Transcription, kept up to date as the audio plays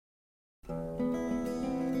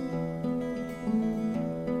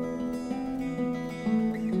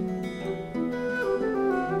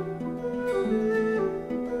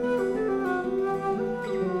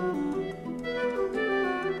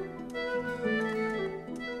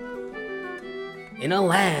In a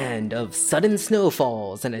land of sudden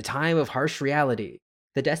snowfalls and a time of harsh reality,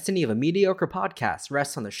 the destiny of a mediocre podcast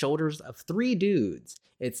rests on the shoulders of three dudes.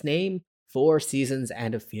 Its name, 4 Seasons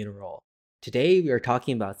and a Funeral. Today we are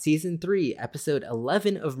talking about Season 3, Episode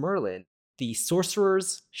 11 of Merlin, The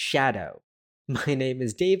Sorcerer's Shadow. My name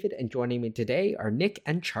is David, and joining me today are Nick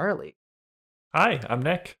and Charlie. Hi, I'm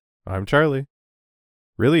Nick. I'm Charlie.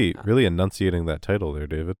 Really enunciating that title there,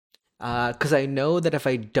 David. Because I know that if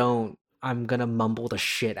I don't, I'm gonna mumble the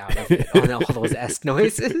shit out of it on all those S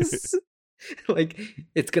noises. Like,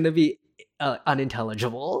 it's gonna be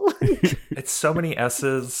unintelligible. It's so many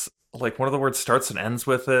S's. Like, one of the words starts and ends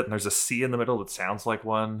with it, and there's a C in the middle that sounds like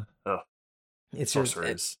one. Ugh. It's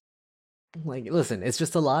sorcerers. Listen, it's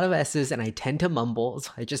just a lot of S's, and I tend to mumble,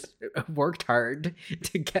 so I just worked hard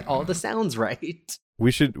to get all the sounds right.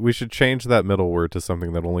 We should change that middle word to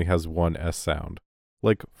something that only has one S sound.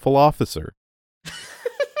 Like philosopher.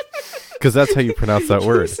 Because that's how you pronounce that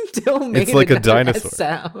word. It's like a dinosaur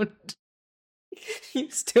sound.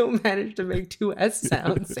 You still managed to make 2 S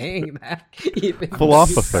sounds saying that. Even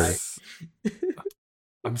philosopher.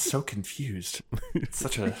 I'm so confused. It's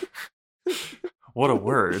such a... What a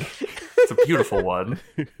word. It's a beautiful one.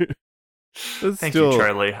 Thank you,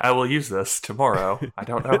 Charlie. I will use this tomorrow. I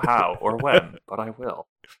don't know how or when, but I will.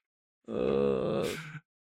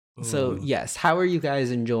 So, yes, how are you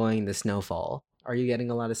guys enjoying the snowfall? Are you getting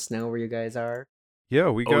a lot of snow where you guys are? Yeah,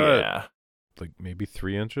 we got like maybe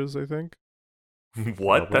 3 inches, I think.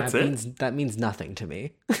 What? That's it? That means nothing to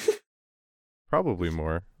me. Probably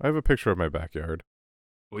more. I have a picture of my backyard.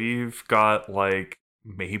 We've got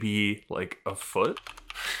maybe a foot.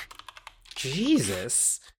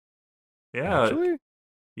 Jesus. Yeah. Actually?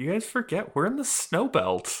 You guys forget we're in the snow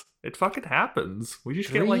belt. It fucking happens. We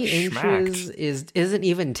just get 3 inches smacked. isn't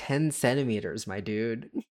even 10 centimeters, my dude.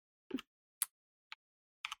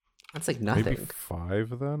 That's like nothing. Maybe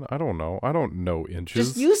 5 then? I don't know. I don't know inches.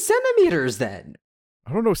 Just use centimeters then.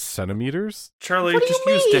 I don't know centimeters. Charlie, What do just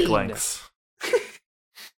you use dick mean? lengths.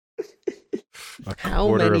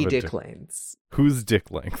 How many dick lengths? Whose dick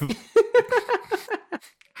length?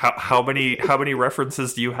 How many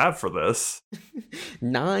references do you have for this?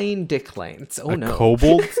 9 dick lengths. Oh a no.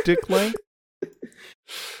 kobold's dick length?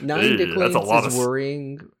 9 dick That's a lot lengths is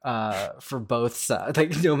worrying for both sides.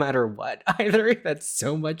 Like, no matter what. Either that's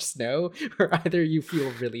so much snow, or either you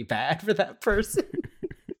feel really bad for that person.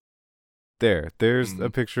 There's a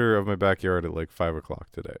picture of my backyard at 5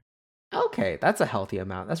 o'clock today. Okay, that's a healthy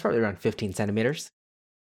amount. That's probably around 15 centimeters.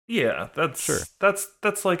 Yeah, that's sure.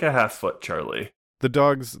 That's like a half foot, Charlie. The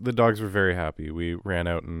dogs were very happy. We ran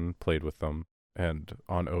out and played with them, and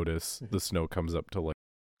on Otis, the snow comes up to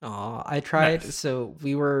Oh, I tried. Nice. So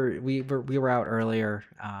we were out earlier,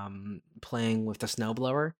 playing with the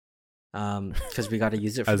snowblower, because we got to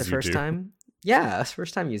use it for As the you first do. time. Yeah,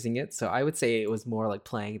 first time using it. So I would say it was more like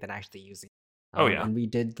playing than actually using it. Oh, yeah. And we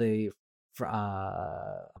did the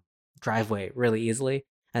driveway really easily,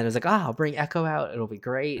 and I was like, I'll bring Echo out. It'll be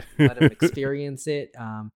great. Let him experience it.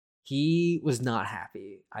 He was not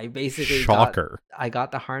happy. I basically Shocker. I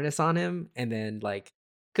got the harness on him, and then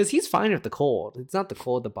because he's fine with the cold. It's not the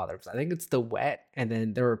cold that bothers him. I think it's the wet, and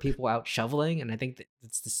then there were people out shoveling, and I think that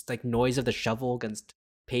it's this noise of the shovel against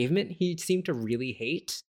pavement he seemed to really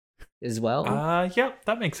hate as well. Yeah,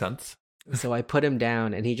 that makes sense. So I put him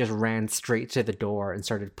down, and he just ran straight to the door and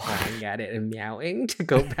started pawing at it and meowing to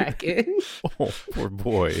go back in. Oh, poor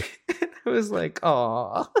boy. I was like,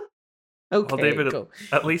 "Aw, okay, Well, David, go,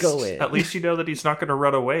 at least go in." you know that he's not going to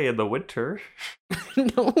run away in the winter.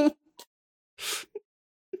 No."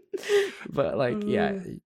 But yeah,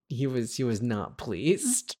 he was not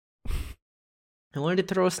pleased. I wanted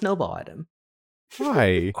to throw a snowball at him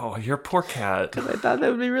Why? Oh, your poor cat. because I thought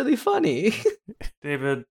that would be really funny.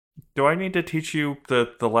 David, do I need to teach you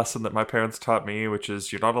the lesson that my parents taught me, which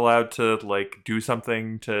is you're not allowed to do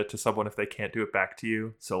something to someone if they can't do it back to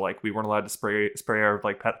you? So we weren't allowed to spray our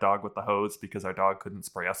pet dog with the hose because our dog couldn't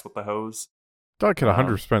spray us with the hose. Dog can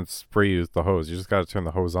 100% spray you with the hose. You just got to turn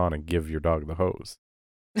the hose on and give your dog the hose.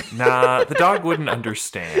 Nah, the dog wouldn't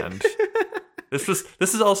understand. This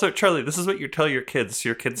is also, Charlie, this is what you tell your kids.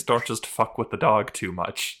 Your kids don't just fuck with the dog too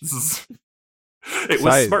much. It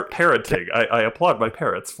was smart parenting. I applaud my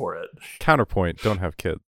parents for it. Counterpoint, don't have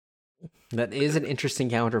kids. That is an interesting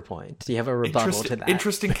counterpoint. Do you have a rebuttal to that?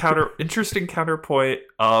 Interesting counterpoint.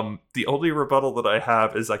 The only rebuttal that I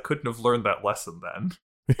have is I couldn't have learned that lesson then.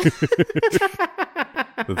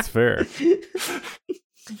 That's fair.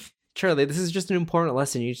 Charlie, this is just an important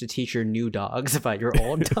lesson you need to teach your new dogs about your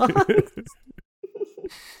old dogs.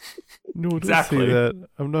 No, don't Exactly. say that.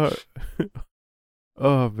 I'm not.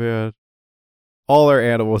 Oh man. all our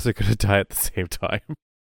animals are going to die at the same time.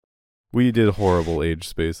 We did horrible age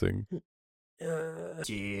spacing.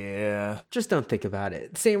 Yeah. Just don't think about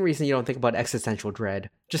it. Same reason you don't think about existential dread.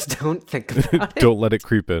 Just don't think about it. Don't let it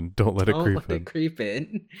creep in. Don't let it creep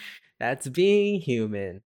in. That's being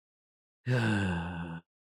human.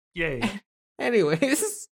 Yay.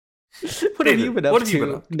 Anyways, what have you been up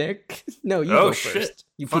to, Nick? No, you go first. Shit.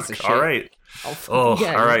 You piece of shit. All right. All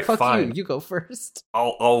right, fuck fine. You go first.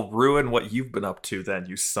 I'll ruin what you've been up to then,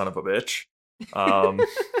 you son of a bitch.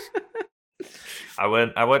 I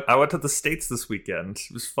went to the States this weekend.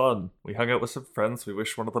 It was fun. We hung out with some friends. We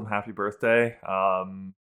wished one of them happy birthday.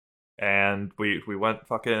 And we went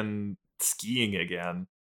fucking skiing again.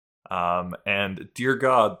 And dear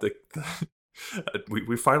God,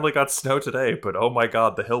 we finally got snow today, but oh my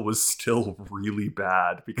God, the hill was still really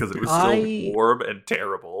bad because it was still warm and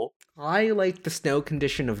terrible. I like the snow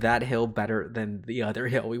condition of that hill better than the other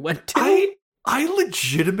hill we went to. I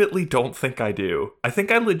legitimately don't think I do. I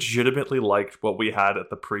think I legitimately liked what we had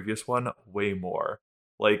at the previous one way more.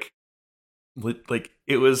 Like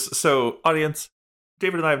it was, so audience,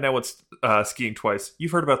 David and I have now went skiing twice.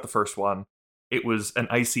 You've heard about the first one. It was an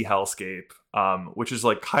icy hellscape, which is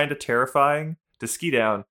like kind of terrifying to ski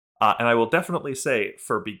down. And I will definitely say,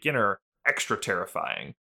 for a beginner, extra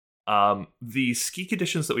terrifying. The ski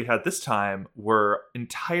conditions that we had this time were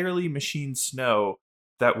entirely machine snow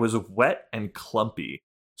that was wet and clumpy.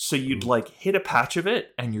 So you'd like hit a patch of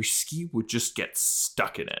it and your ski would just get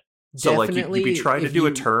stuck in it. So Definitely, like you'd be trying to do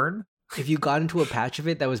a turn. If you got into a patch of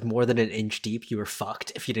it that was more than an inch deep, you were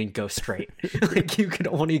fucked if you didn't go straight. Like, you could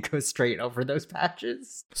only go straight over those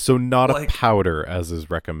patches. So not a powder, as is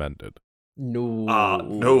recommended. No.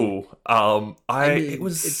 No. I mean,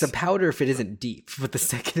 it's a powder if it isn't deep, but the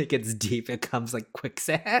second it gets deep, it comes like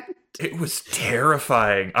quicksand. It was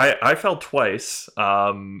terrifying. I fell twice.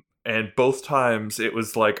 And both times it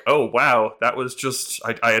was like, oh, wow, that was just...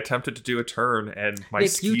 I attempted to do a turn, and my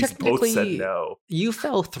skis both said no. You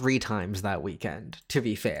fell 3 times that weekend, to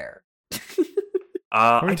be fair.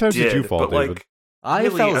 How many times did you fall, David? Like, I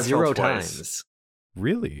fell 0 times.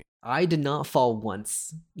 Really? I did not fall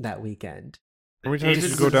once that weekend. How many times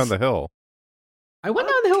did you go down the hill? I went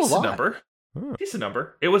down the hill a lot. Decent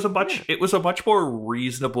number. It was a much more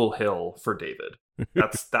reasonable hill for David.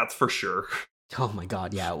 That's for sure. Oh my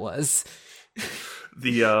God, yeah, it was.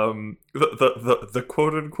 The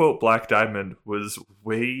quote unquote Black Diamond was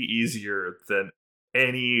way easier than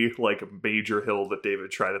any like major hill that David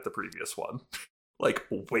tried at the previous one. Like,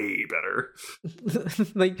 way better.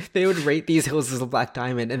 Like, they would rate these hills as a Black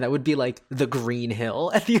Diamond, and that would be like the green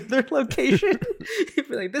hill at the other location. It'd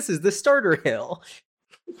be like, this is the starter hill.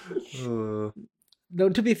 Though,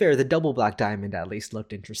 to be fair, the double Black Diamond at least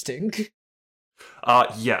looked interesting.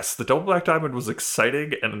 Yes, the double Black Diamond was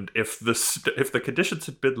exciting, and if the conditions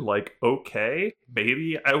had been like okay,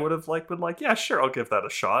 maybe I would have like been like, yeah, sure, I'll give that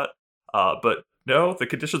a shot. But no, the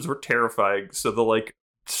conditions were terrifying. So the like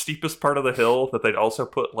steepest part of the hill that they'd also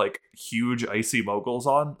put like huge icy moguls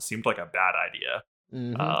on seemed like a bad idea.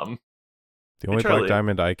 Mm-hmm. The only Black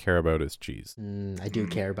Diamond I care about is cheese. I do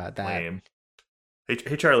care about that. Lame.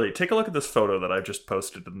 Hey Charlie, take a look at this photo that I just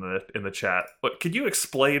posted in the chat. What, can you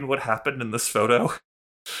explain what happened in this photo?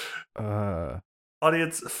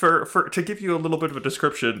 Audience, for to give you a little bit of a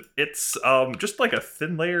description, it's just like a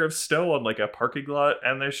thin layer of snow on like a parking lot,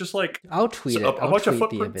 and there's just like I'll tweet it. A bunch of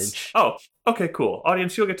footprints. Oh, okay, cool.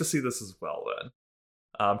 Audience, you'll get to see this as well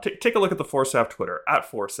then. Take a look at the Forsaf Twitter at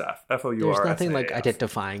Forsaf FOUR. There's nothing like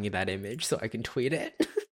identifying that image, so I can tweet it.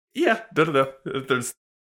 Yeah, no. There's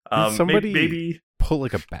somebody maybe put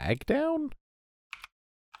like a bag down.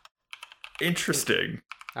 Interesting.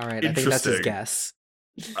 All right, I think that's his guess.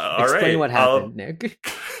 Explain what happened, Nick.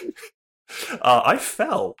 I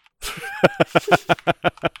fell.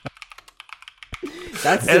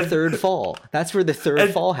 That's the third fall. That's where the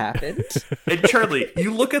third fall happened. And Charlie,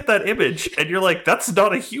 you look at that image and you're like, that's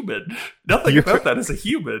not a human. Nothing about that is a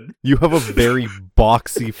human. You have a very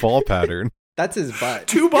boxy fall pattern. That's his butt.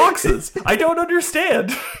 2 boxes. I don't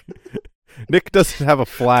understand. Nick doesn't have a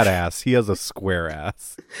flat ass. He has a square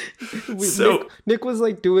ass. Nick was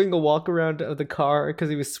like doing a walk around of the car because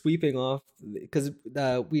he was sweeping off because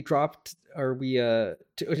we dropped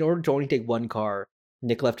in order to only take one car.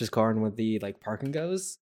 Nick left his car in one of the like parking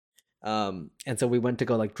goes, and so we went to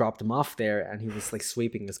go like drop them off there, and he was like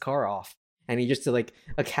sweeping his car off, and he just did like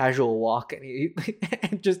a casual walk, and he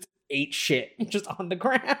and just ate shit just on the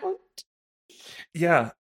ground.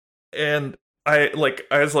 Yeah, and I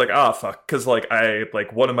was like, ah, fuck, because like I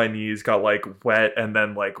like one of my knees got like wet, and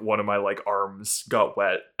then like one of my like arms got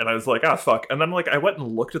wet, and I was like, ah, fuck, and then like I went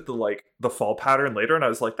and looked at the fall pattern later, and I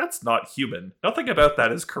was like, that's not human. Nothing about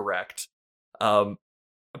that is correct.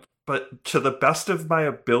 But to the best of my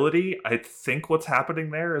ability, I think what's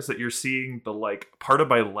happening there is that you're seeing the like part of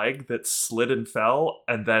my leg that slid and fell,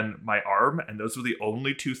 and then my arm, and those were the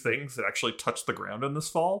only two things that actually touched the ground in this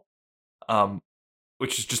fall.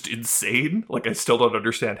 Which is just insane. Like, I still don't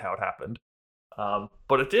understand how it happened.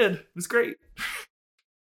 But it did. It was great.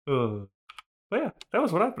 But yeah, that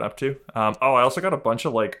was what I've been up to. I also got a bunch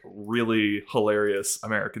of, like, really hilarious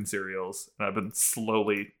American cereals, and I've been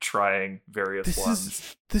slowly trying various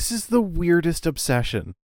ones. This is the weirdest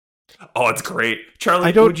obsession. Oh, it's great. Charlie,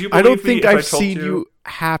 I don't think I've seen you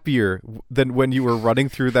happier than when you were running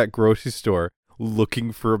through that grocery store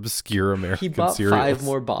looking for obscure American cereals. He bought 5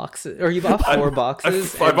 more boxes, or he bought 4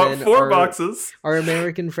 boxes. I bought 4 boxes. Our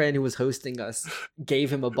American friend who was hosting us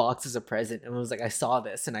gave him a box as a present, and was like, "I saw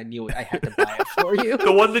this, and I knew I had to buy it for you."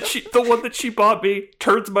 the one that she bought me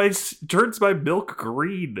turns my milk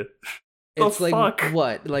green. It's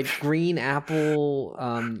like green apple,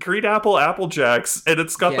 Apple Jacks, and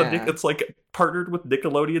it's got it's like partnered with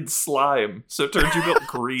Nickelodeon slime, so it turns your milk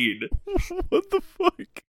green. What the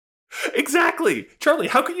fuck? Exactly, Charlie.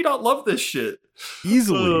 How can you not love this shit?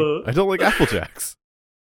 Easily. I don't like Apple Jacks.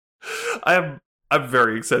 I'm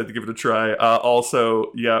very excited to give it a try.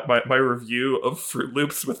 Also, yeah, my review of Fruit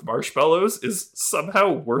Loops with marshmallows is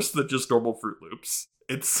somehow worse than just normal Fruit Loops.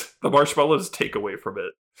 It's the marshmallows take away from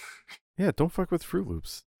it. Yeah, don't fuck with Fruit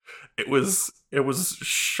Loops. It was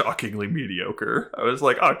shockingly mediocre. I was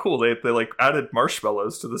like, oh, cool. They like added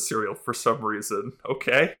marshmallows to the cereal for some reason.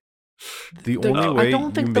 Okay. The only way I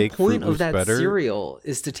don't think the point of that better... cereal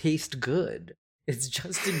is to taste good. It's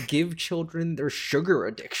just to give children their sugar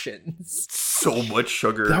addictions. So much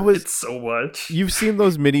sugar. It's so much. You've seen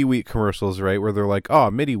those mini wheat commercials, right? Where they're like, oh,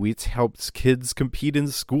 mini wheats helps kids compete in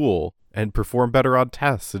school and perform better on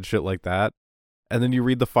tests and shit like that. And then you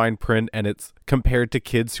read the fine print and it's compared to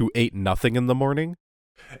kids who ate nothing in the morning.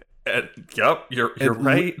 Yep, you're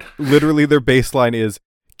right. Literally their baseline is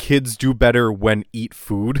kids do better when eat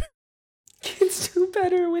food. Kids do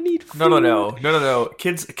better when eat food. No.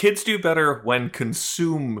 Kids do better when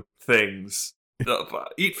consume things.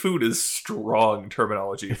 Eat food is strong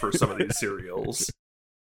terminology for some of these cereals.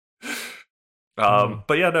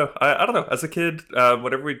 But yeah, no, I don't know. As a kid,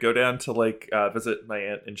 whenever we'd go down to like visit my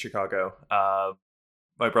aunt in Chicago,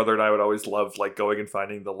 my brother and I would always love like going and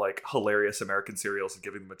finding the like hilarious American cereals and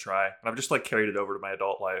giving them a try. And I've just like carried it over to my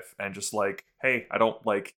adult life and just like, hey, I don't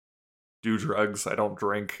like do drugs, I don't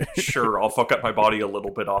drink. Sure, I'll fuck up my body a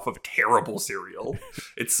little bit off of terrible cereal.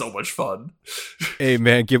 It's so much fun. Hey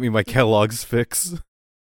man, give me my Kellogg's fix.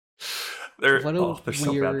 They're so bad.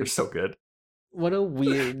 They're so good. What a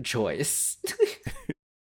weird choice.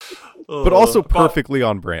 But also perfectly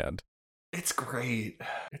on brand. It's great.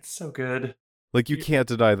 It's so good. Like you can't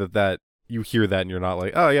deny that you hear that and you're not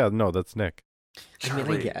like, oh yeah, no, that's Nick.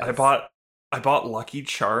 Charlie, I bought Lucky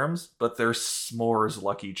Charms, but they're s'mores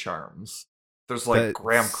Lucky Charms. There's like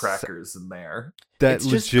graham crackers in there. That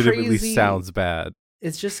legitimately sounds bad.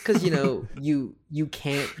 It's just because, you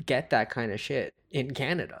can't get that kind of shit in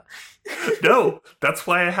Canada. No, that's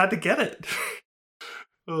why I had to get it.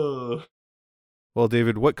 Well,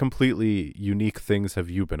 David, what completely unique things have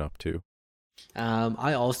you been up to?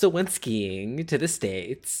 I also went skiing to the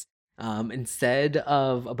States. Instead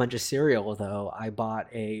of a bunch of cereal, though, I bought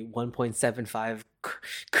a 1.75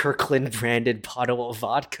 Kirkland branded bottle of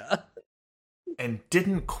vodka. And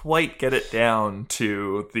didn't quite get it down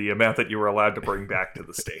to the amount that you were allowed to bring back to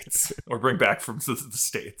the States. Or bring back from the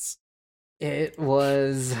States. It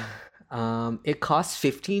was... it cost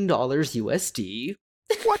 $15 USD.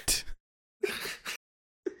 What?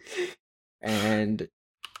 And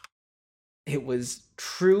it was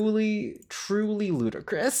truly, truly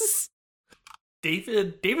ludicrous.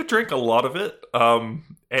 David drank a lot of it,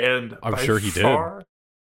 and I'm sure he did.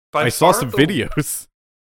 I saw some videos.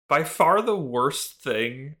 By far the worst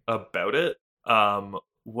thing about it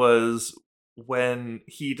was when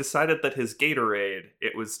he decided that his Gatorade,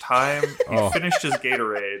 it was time, he finished his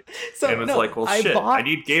Gatorade, and was like, well, I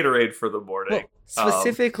need Gatorade for the morning. Well,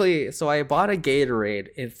 specifically, so I bought a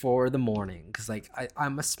Gatorade for the morning, because like,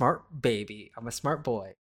 I'm a smart baby, I'm a smart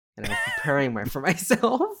boy, and I'm preparing for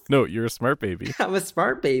myself. No, you're a smart baby. I'm a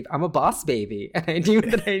smart baby, I'm a boss baby, and I knew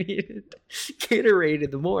that I needed Gatorade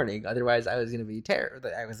in the morning, otherwise I was going to be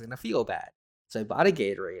I was going to feel bad. So I bought a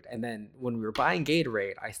Gatorade, and then when we were buying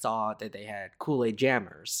Gatorade, I saw that they had Kool-Aid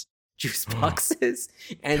Jammers juice boxes,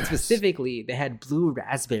 and specifically they had blue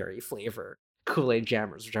raspberry flavor. Kool-Aid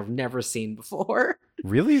jammers, which I've never seen before.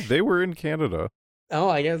 Really? They were in Canada. Oh,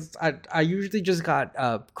 I guess I usually just got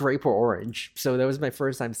grape or orange, so that was my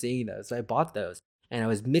first time seeing those. So I bought those, and I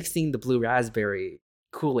was mixing the blue raspberry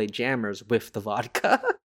Kool-Aid jammers with the vodka,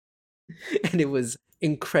 and it was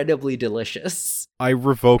incredibly delicious. I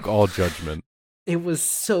revoke all judgment. It was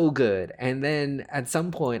so good. And then at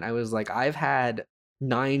some point, I was like, I've had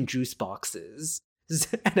 9 juice boxes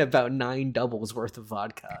and about 9 doubles worth of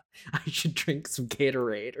vodka. I should drink some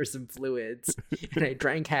Gatorade or some fluids. And I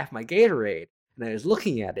drank half my Gatorade, and I was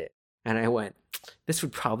looking at it, and I went, this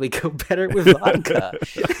would probably go better with vodka.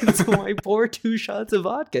 And so I poured 2 shots of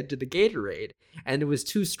vodka into the Gatorade, and it was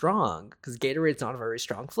too strong because Gatorade's not a very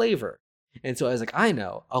strong flavor. And so I was like, I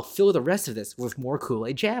know, I'll fill the rest of this with more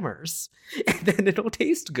Kool-Aid jammers, and then it'll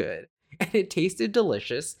taste good. And it tasted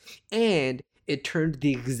delicious, and it turned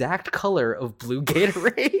the exact color of blue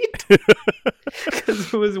Gatorade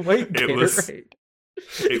because it was white Gatorade.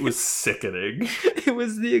 It was sickening. It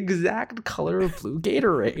was the exact color of blue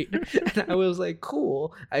Gatorade. And I was like,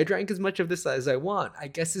 cool, I drank as much of this as I want. I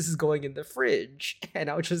guess this is going in the fridge, and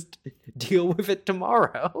I'll just deal with it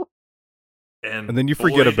tomorrow. And then you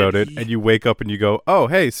forget about it, and you wake up and you go, oh,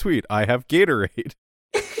 hey, sweet, I have Gatorade.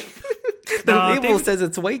 The label says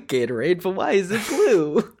it's white Gatorade, but why is it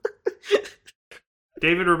blue?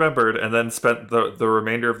 David remembered and then spent the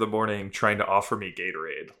remainder of the morning trying to offer me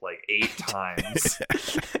Gatorade like 8 times.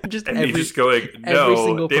 Just going, no. Every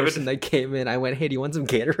single David... person that came in, I went, hey, do you want some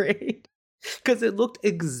Gatorade? Because it looked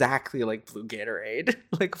exactly like blue Gatorade,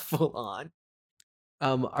 like full on.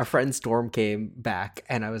 Our friend Storm came back,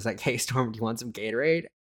 and I was like, hey, Storm, do you want some Gatorade?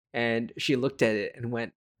 And she looked at it and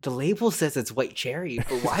went, the label says it's white cherry,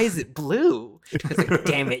 but why is it blue? I was like,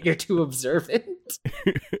 damn it, you're too observant.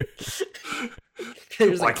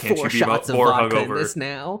 There's like 4 shots of vodka in this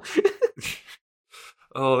now.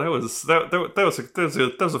 Oh, that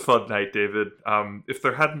was a fun night, David. If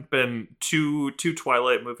there hadn't been two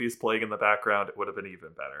Twilight movies playing in the background, it would have been even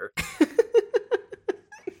better.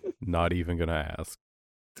 Not even gonna ask.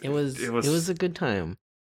 It was a good time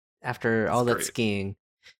after all that skiing.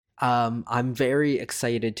 I'm very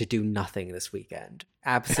excited to do nothing this weekend.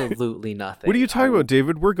 Absolutely nothing. What are you talking about,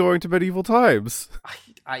 David? We're going to Medieval Times.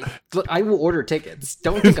 I will order tickets.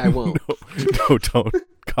 Don't think I won't. No, don't.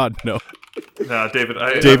 God, no. No, David.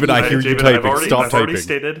 I hear you typing. Stop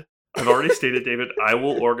typing. I've already stated, David, I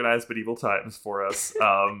will organize Medieval Times for us.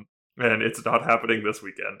 And it's not happening this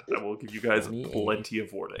weekend. I will give you guys plenty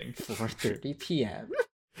of warning. 4:30 p.m.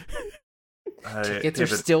 Tickets are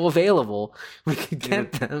still available. We could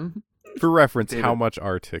get them. For reference, David, how much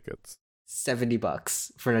are tickets?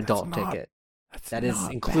 $70 for an adult ticket. That is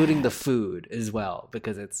including the food as well,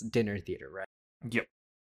 because it's dinner theater, right? Yep.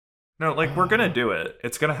 No, like, we're gonna do it.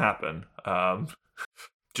 It's gonna happen.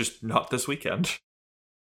 Just not this weekend.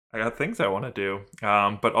 I got things I want to do.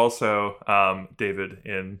 But also, David,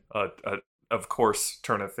 in of course,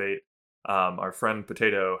 turn of fate, our friend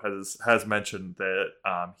Potato has mentioned that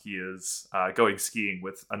he is going skiing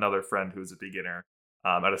with another friend who's a beginner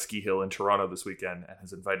at a ski hill in Toronto this weekend, and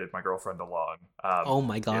has invited my girlfriend along. Oh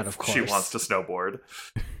my god, of course. She wants to snowboard.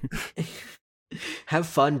 Have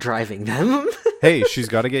fun driving them. Hey, she's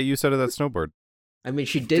got to get used out of that snowboard. I mean,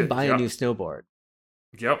 she did buy a new snowboard.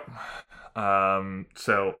 Yep.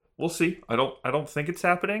 So we'll see. I don't think it's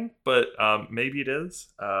happening, but maybe it is.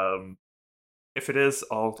 If it is,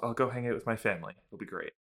 I'll go hang out with my family. It'll be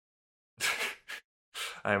great.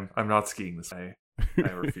 I'm not skiing this day.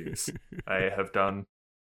 I refuse. I have done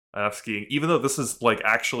enough skiing, even though this is like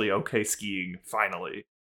actually okay skiing finally.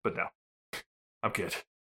 But no, I'm good.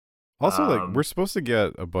 Also, like, we're supposed to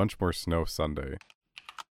get a bunch more snow Sunday.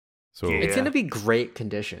 So it's gonna be great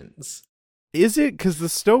conditions. Is it? Because the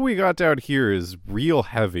snow we got down here is real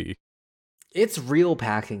heavy. It's real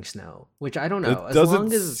packing snow, which I don't know.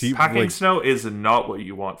 Packing snow is not what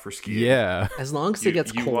you want for skiing. Yeah. As long as it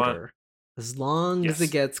gets colder. As long as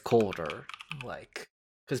it gets colder. Like,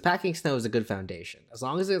 because packing snow is a good foundation. As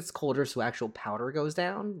long as it gets colder so actual powder goes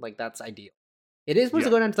down, like, that's ideal. It is supposed to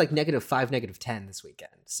go down to like -5, -10 this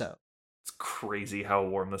weekend, so. It's crazy how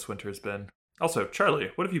warm this winter has been. Also,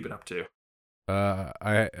 Charlie, what have you been up to?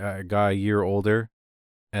 I got a year older,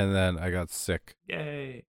 and then I got sick.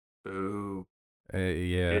 Yay. Boo.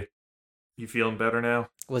 Yeah. You feeling better now?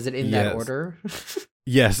 Was it in that order?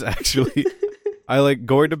 Yes, actually. I like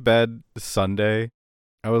going to bed Sunday.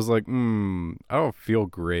 I was like, I don't feel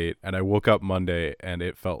great. And I woke up Monday and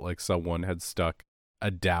it felt like someone had stuck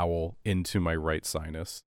a dowel into my right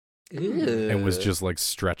sinus. Ew. And was just like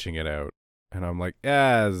stretching it out. And I'm like,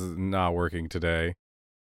 it's not working today.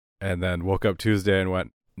 And then woke up Tuesday and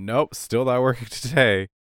went, nope, still not working today.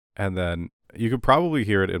 And then You could probably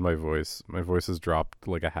hear it in my voice. My voice has dropped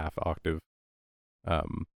like a half octave. But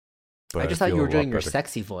I just thought feel you were a lot doing your better.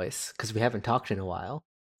 sexy voice because we haven't talked in a while.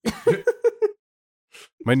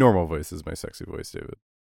 My normal voice is my sexy voice, David.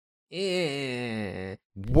 Eh.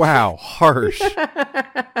 Wow, harsh.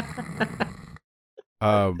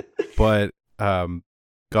 But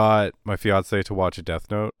got my fiance to watch Death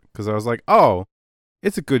Note because I was like, oh,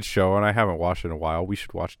 it's a good show and I haven't watched it in a while. We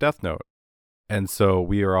should watch Death Note. And so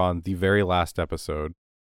we are on the very last episode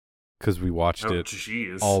because we watched it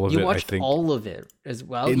Jeez. all of You it. watched I think all of it as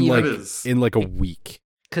well, in like is- in like a week.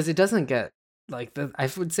 because it doesn't get like I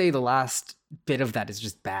would say the last bit of that is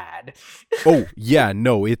just bad. Oh yeah,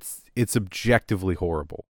 no, it's objectively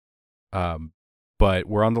horrible. But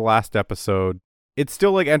we're on the last episode. It's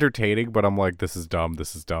still like entertaining, but I'm like, this is dumb,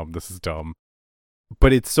 this is dumb, this is dumb.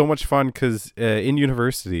 But it's so much fun because in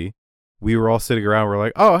university, we were all sitting around. We're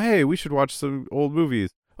like, oh hey, we should watch some old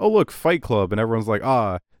movies. Oh look, Fight Club, and everyone's like,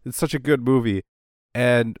 it's such a good movie.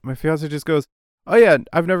 And my fiance just goes, oh yeah,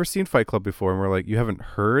 I've never seen Fight Club before. And we're like, you haven't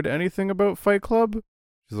heard anything about Fight Club?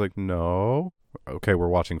 She's like, no. Okay, we're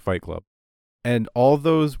watching Fight Club. And all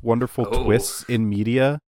those wonderful Oh. twists in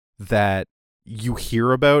media that you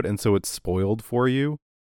hear about, and so it's spoiled for you,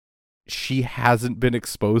 she hasn't been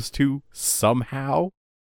exposed to somehow.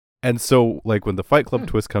 And so, like, when the Fight Club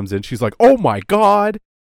twist comes in, she's like, oh my god!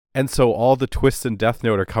 And so all the twists in Death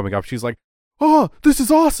Note are coming up. She's like, oh, this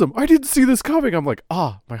is awesome! I didn't see this coming! I'm like,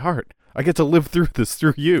 my heart. I get to live through this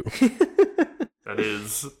through you. That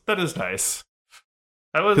is nice.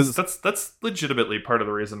 That's legitimately part of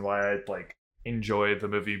the reason why I like enjoy the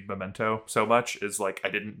movie Memento so much, is like I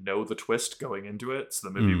didn't know the twist going into it, so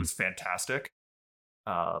the movie was fantastic.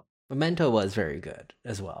 Memento was very good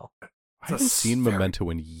as well. I haven't seen very- Memento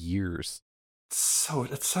in years.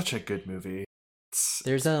 It's such a good movie.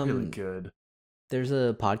 There's it's really good. There's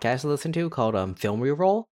a podcast I listen to called Film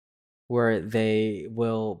Reroll, where they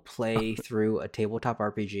will play through a tabletop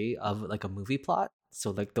RPG of like a movie plot.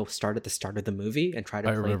 So like they'll start at the start of the movie and try to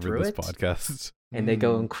I play remember through this it, podcast. and they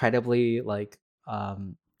go incredibly like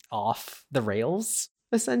off the rails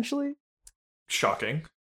essentially. Shocking.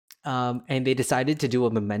 And they decided to do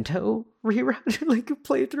a Memento reroute, like a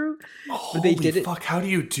playthrough. Holy they did it- fuck! How do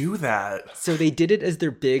you do that? So they did it as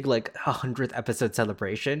their big like 100th episode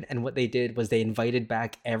celebration, and what they did was they invited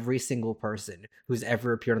back every single person who's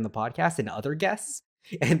ever appeared on the podcast and other guests,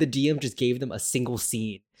 and the DM just gave them a single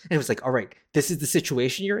scene, and it was like, all right, this is the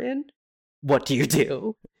situation you're in. What do you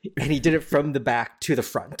do? And he did it from the back to the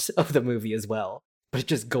front of the movie as well. But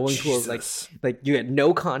just going to a, Jesus. like you get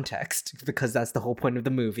no context because that's the whole point of the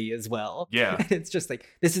movie as well. Yeah. And it's just like,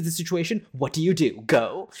 this is the situation. What do you do?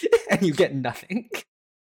 Go. And you get nothing.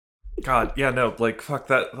 God, yeah, no, like fuck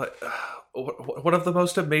that. Like, one of the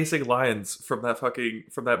most amazing lines from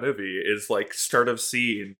that movie is like start of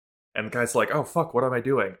scene, and the guy's like, "Oh fuck, what am I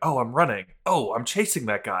doing? Oh, I'm running. Oh, I'm chasing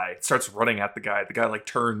that guy." Starts running at the guy. The guy like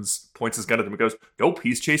turns, points his gun at him, and goes, "Nope,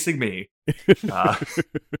 he's chasing me."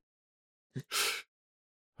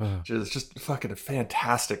 Which is just fucking a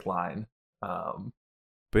fantastic line.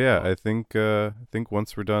 But yeah, I think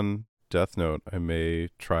once we're done Death Note, I may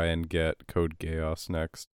try and get Code Geass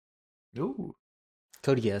next. Ooh.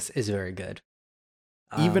 Code Geass is very good.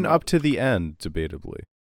 Even up to the end, debatably.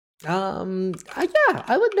 Yeah,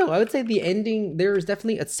 I would say the ending, there's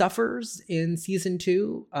definitely, it suffers in season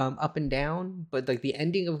 2, up and down, but like the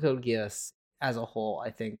ending of Code Geass as a whole, I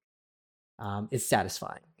think, is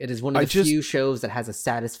satisfying. It is one of the few shows that has a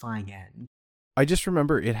satisfying end. I just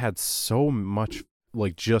remember it had so much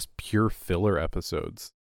like just pure filler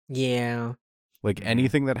episodes. Yeah. Like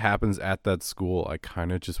anything that happens at that school, I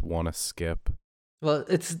kind of just want to skip. Well,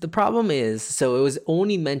 the problem is, so it was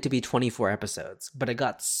only meant to be 24 episodes, but it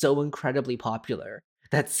got so incredibly popular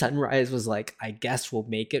that Sunrise was like, I guess we'll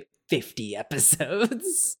make it 50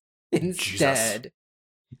 episodes instead.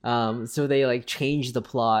 So they like changed the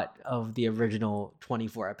plot of the original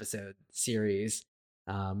 24 episode series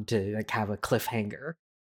to like have a cliffhanger,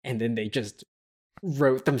 and then they just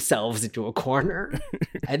wrote themselves into a corner.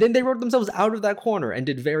 And then they wrote themselves out of that corner and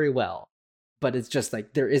did very well. But it's just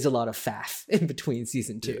like there is a lot of faff in between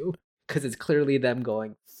season 2 because it's clearly them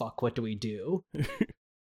going, fuck, what do we do? All Which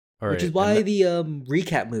right, is why the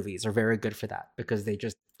recap movies are very good for that, because they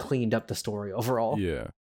just cleaned up the story overall. Yeah.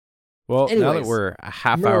 Well, now that Anyways, we're a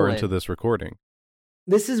half hour into Merlin. this recording.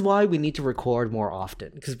 This is why we need to record more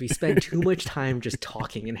often, because we spend too much time just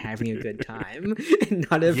talking and having a good time and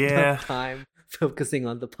not enough time focusing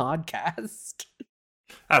on the podcast.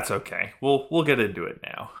 That's okay. We'll get into it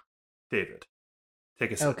now. David,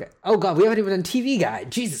 take us. Okay. Oh god, we haven't even done TV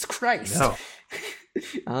Guide. Jesus Christ. No.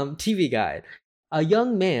 TV Guide. A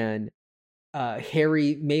young man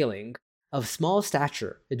Harry Mayling, of small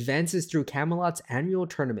stature, advances through Camelot's annual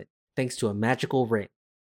tournament thanks to a magical ring.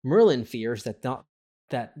 Merlin fears that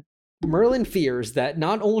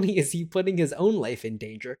not only is he putting his own life in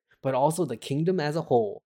danger, but also the kingdom as a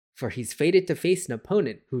whole, for he's fated to face an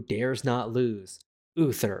opponent who dares not lose,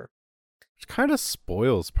 Uther. Which kind of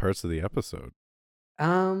spoils parts of the episode.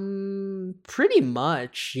 Pretty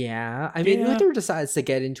much, yeah. I mean, Yeah. Uther decides to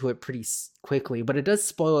get into it pretty quickly, but it does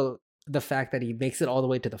spoil the fact that he makes it all the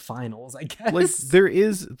way to the finals, I guess. Like there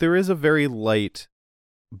is a very light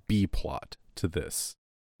B plot to this.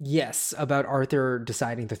 Yes, about Arthur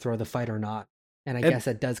deciding to throw the fight or not. And I guess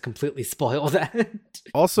that does completely spoil that.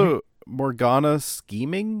 Also, Morgana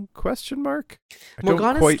scheming? Question mark. I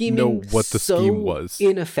Morgana don't quite scheming know what the so scheme was.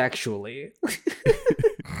 ineffectually.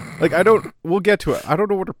 Like we'll get to it. I don't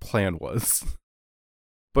know what her plan was.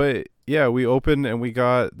 But yeah, we open and we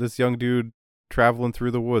got this young dude traveling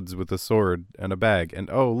through the woods with a sword and a bag. And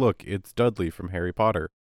oh, look, it's Dudley from Harry Potter.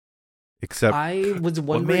 Except I was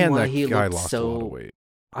well, wondering man, why that he guy looked lost a lot of so. weight.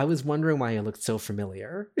 I was wondering why he looked so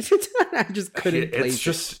familiar. I just couldn't place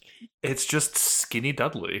it. It's just skinny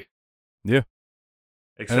Dudley. Yeah.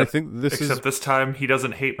 Except, And I think this time he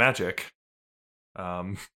doesn't hate magic.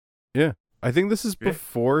 Yeah. I think this is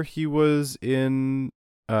before he was in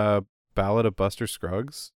Ballad of Buster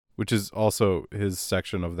Scruggs, which is also his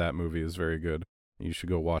section of that movie is very good. You should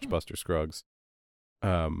go watch Buster Scruggs.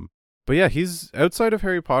 But yeah, he's outside of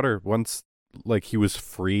Harry Potter. Once like he was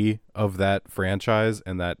free of that franchise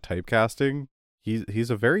and that typecasting, he's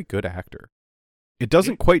a very good actor. It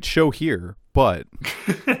doesn't quite show here, but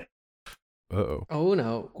uh-oh. Oh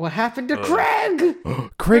no. What happened to Craig?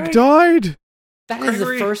 Craig died! That is the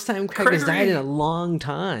Gregory! first time Craig has died in a long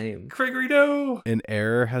time. Gregory, no! An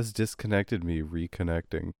error has disconnected me.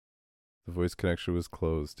 Reconnecting. The voice connection was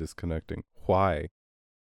closed. Disconnecting. Why?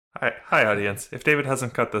 Hi, audience. If David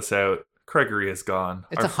hasn't cut this out, Gregory is gone.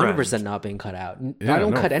 It's Our 100% friend. not being cut out. Yeah, I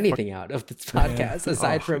don't no, cut anything out of this podcast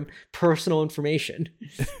aside from personal information.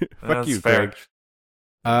 Fuck That's you, fair. Craig.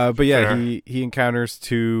 But yeah, Fair. he encounters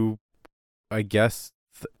two, I guess,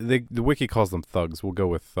 the wiki calls them thugs. We'll go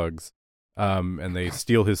with thugs. And they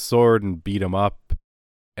steal his sword and beat him up,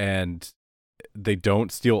 and they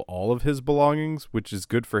don't steal all of his belongings, which is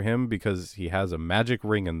good for him because he has a magic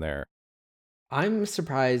ring in there. I'm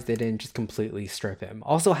surprised they didn't just completely strip him.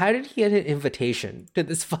 Also, how did he get an invitation to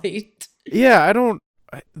this fight? Yeah,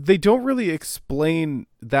 they don't really explain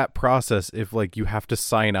that process if like you have to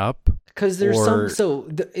sign up. Because there's Or-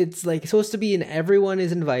 it's like supposed to be an everyone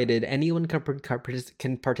is invited, anyone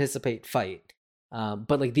can participate fight.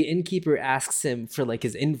 But like the innkeeper asks him for like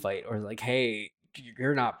his invite or like, hey,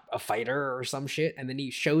 you're not a fighter or some shit, and then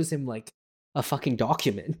he shows him like a fucking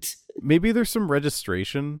document. Maybe there's some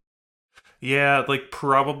registration. Yeah, like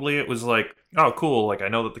probably it was like, oh, cool. Like I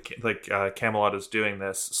know that Camelot is doing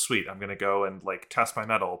this. Sweet, I'm gonna go and like test my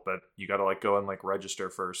metal, but you gotta like go and like register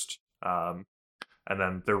first. And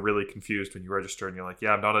then they're really confused when you register, and you're like,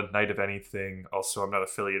 yeah, I'm not a knight of anything. Also, I'm not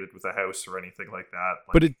affiliated with a house or anything like that.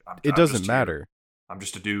 Like, But I'm it just doesn't here. matter. I'm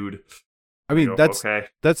just a dude. I mean, go, that's okay.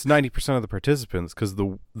 90% of the participants because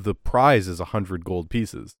the prize is 100 gold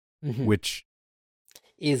pieces, Mhm. which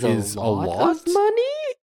is is a a lot lot? of money.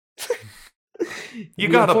 You We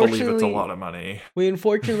gotta believe it's a unfortunately- lot of money. We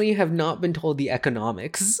unfortunately have not been told the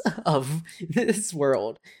economics of this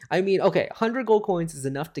world. I mean, okay, 100 gold coins is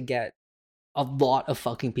enough to get a lot of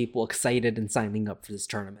fucking people excited and signing up for this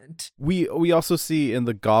tournament. we also see in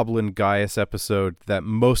the Goblin Gaius episode that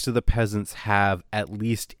most of the peasants have at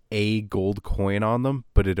least a gold coin on them,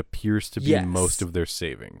 but it appears to be Yes. most of their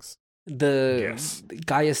savings. Yes.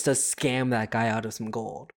 Gaius does scam that guy out of some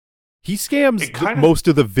gold. He scams It kinda- most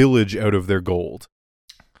of the village out of their gold.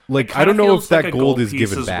 Like, I Kinda don't know feels if that like a gold is piece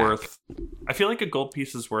given back. Worth, I feel like a gold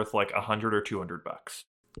piece is worth like $100 or $200.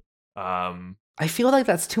 I feel like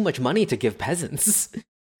that's too much money to give peasants.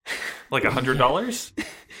 Like $100.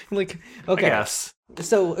 Like, I okay, guess.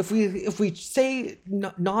 so if we say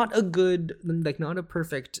not a good, like not a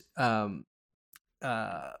perfect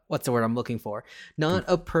what's the word I'm looking for? Not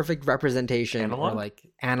a perfect representation Analog? or like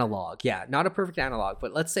analog. Yeah, not a perfect analog,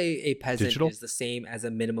 but let's say a peasant Digital? is the same as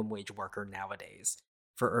a minimum wage worker nowadays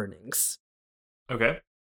for earnings. Okay.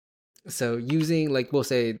 So using like we'll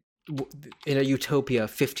say in a utopia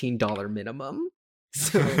 $15 minimum.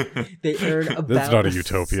 So they earn about That's not a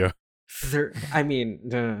utopia. I mean,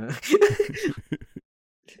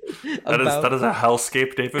 That is a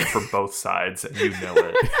hellscape, David, for both sides, and you know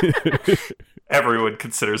it. Everyone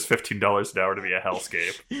considers $15 an hour to be a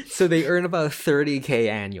hellscape. So they earn about 30K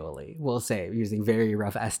annually, we'll say, using very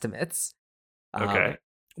rough estimates. Okay.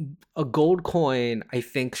 a gold coin, I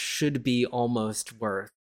think, should be almost worth,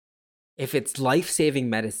 if it's life-saving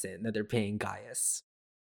medicine that they're paying Gaius,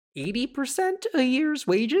 80% a year's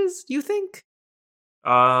wages, you think?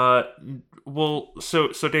 Well, so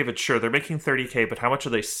David, sure, they're making 30K, but how much are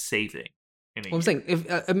they saving in a Well, I'm saying,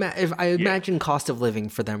 if I imagine cost of living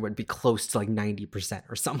for them would be close to like 90%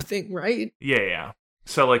 or something, right? Yeah.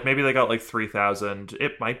 So like maybe they got like 3,000.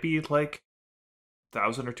 It might be like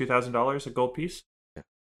 $1,000 or $2,000 a gold piece.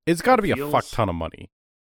 It's got to be feels- a fuck ton of money.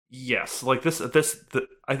 Yes, like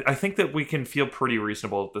I think that we can feel pretty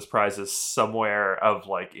reasonable that this prize is somewhere of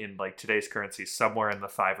like in like today's currency, somewhere in the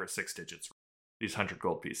 5 or 6 digits. These 100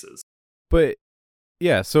 gold pieces. But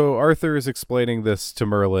yeah, so Arthur is explaining this to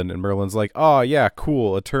Merlin, and Merlin's like, "Oh yeah,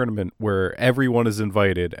 cool, a tournament where everyone is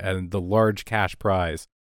invited and the large cash prize,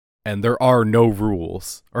 and there are no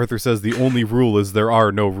rules." Arthur says the only rule is there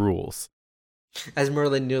are no rules. As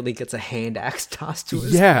Merlin nearly gets a hand axe tossed to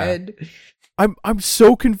his Yeah. head. I'm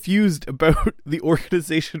so confused about the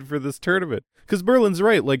organization for this tournament, because Merlin's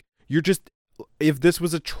right. Like, you're just, if this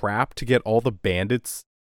was a trap to get all the bandits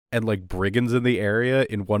and like brigands in the area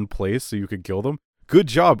in one place so you could kill them, good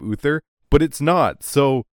job, Uther. But it's not.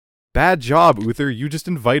 So bad job, Uther. You just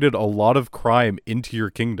invited a lot of crime into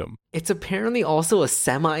your kingdom. It's apparently also a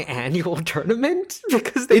semi-annual tournament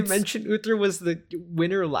because they mentioned Uther was the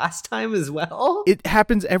winner last time as well. It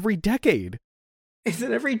happens every decade. Is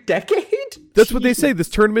it every decade? That's what they say. This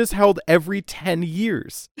tournament is held every 10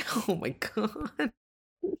 years. Oh my god.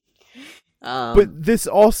 But this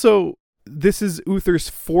is Uther's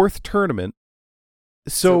 4th tournament.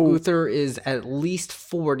 So Uther is at least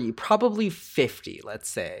 40, probably 50, let's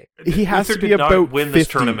say. He has Uther to be did not about win 50. this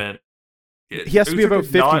tournament. He has to be Uther about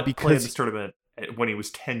did 50 not play because this tournament when he was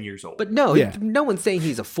 10 years old. But no, Yeah. no one's saying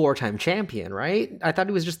he's a 4-time champion, right? I thought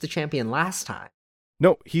he was just the champion last time.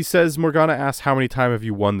 No, he says, Morgana asks, how many times have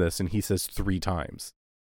you won this? And he says 3 times.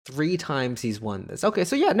 3 times he's won this. Okay,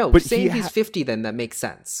 so yeah, no, But saying he he's 50, then that makes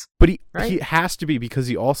sense. But he Right? has to be, because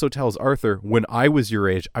he also tells Arthur, when I was your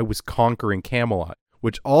age, I was conquering Camelot,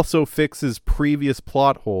 which also fixes previous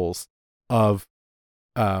plot holes of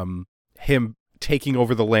him taking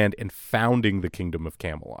over the land and founding the kingdom of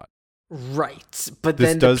Camelot. Right, but This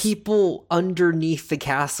then does- the people underneath the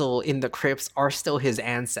castle in the crypts are still his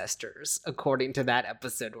ancestors, according to that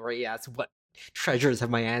episode where he asks, what treasures have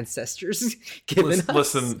my ancestors given us?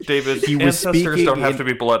 Listen, David, He was ancestors speaking don't have in- to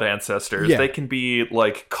be blood ancestors. Yeah. They can be,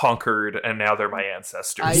 like, conquered, and now they're my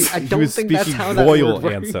ancestors. I He don't was think that's speaking how that royal word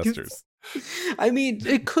works. ancestors. I mean,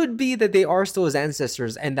 it could be that they are still his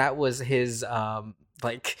ancestors, and that was his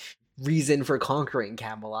reason for conquering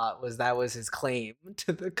Camelot. That was his claim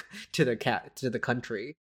to the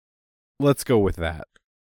country. Let's go with that.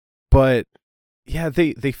 But yeah,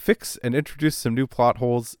 they fix and introduce some new plot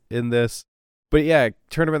holes in this. But yeah,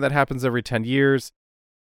 tournament that happens every 10 years.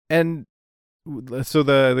 And so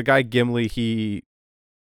the guy Gimli,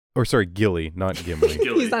 Gilly, not Gimli.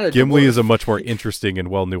 Gilly. He's not a Gimli dwarf. is a much more interesting and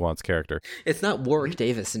well-nuanced character. It's not Warwick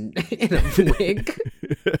Davis in a wig.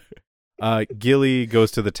 Gilly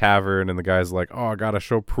goes to the tavern, and the guy's like, "Oh, I gotta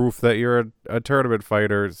show proof that you're a tournament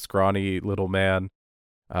fighter." Scrawny little man.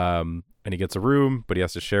 And he gets a room, but he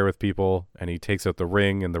has to share with people. And he takes out the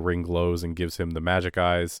ring, and the ring glows and gives him the magic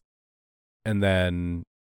eyes. And then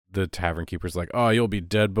the tavern keeper's like, "Oh, you'll be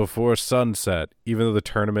dead before sunset." Even though the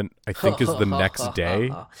tournament, I think, is the next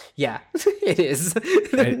day. Yeah, it is.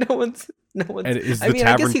 And- no one's. and is I the mean,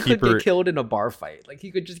 I guess tavern he could keeper- get killed in a bar fight. Like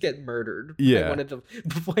he could just get murdered. Yeah.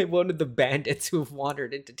 by one of the bandits who have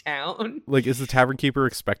wandered into town. Like, is the tavern keeper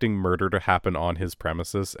expecting murder to happen on his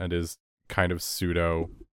premises and is kind of pseudo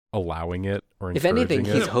allowing it or If encouraging anything,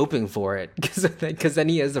 it? he's hoping for it because then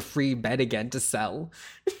he has a free bed again to sell.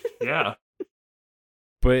 Yeah.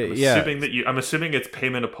 But yeah, I'm assuming it's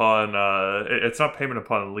payment upon, it's not payment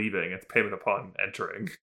upon leaving, it's payment upon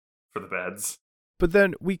entering for the beds. but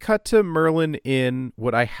then we cut to Merlin in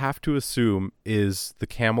what I have to assume is the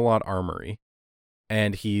Camelot Armory,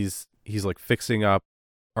 and he's like fixing up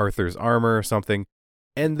Arthur's armor or something,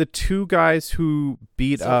 and the 2 guys who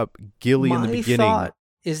beat So, up Gilly in the My beginning. thought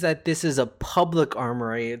is that this is a public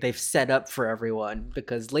armory they've set up for everyone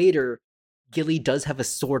because later Gilly does have a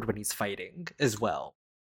sword when he's fighting as well.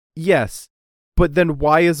 Yes, but then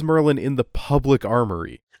why is Merlin in the public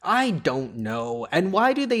armory? I don't know. And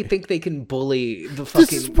why do they think they can bully the This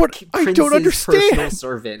fucking is what I don't prince's understand. personal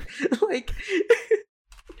servant? Like,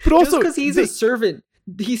 But just also, because he's they- a servant,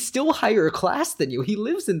 he's still higher class than you. He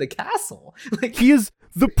lives in the castle. Like, he is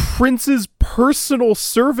the prince's personal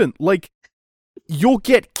servant. Like, you'll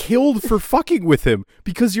get killed for fucking with him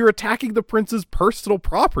because you're attacking the prince's personal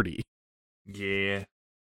property. Yeah.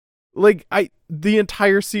 Like, the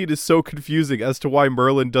entire scene is so confusing as to why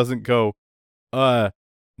Merlin doesn't go,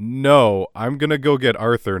 no, I'm gonna go get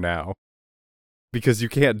Arthur now. Because you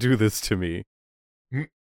can't do this to me. You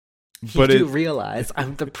do realize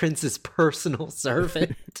I'm the prince's personal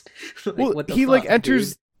servant. Like, well, what the he fuck, enters.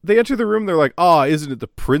 dude? They enter the room. They're like, isn't it the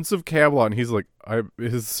Prince of Camelot? And he's like, I'm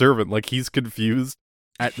his servant. Like, he's confused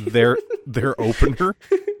at their opener,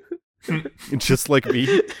 just like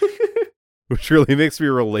me, which really makes me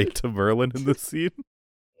relate to Merlin in this scene.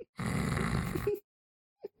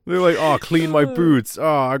 They're like, clean my boots.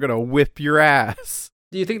 I'm gonna whip your ass.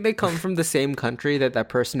 Do you think they come from the same country that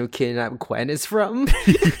person who kidnapped Gwen is from?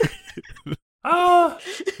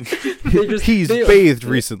 He's bathed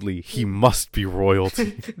recently. He must be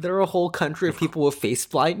royalty. They're a whole country of people with face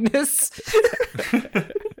blindness.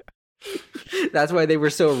 That's why they were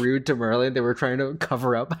so rude to Merlin. They were trying to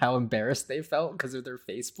cover up how embarrassed they felt because of their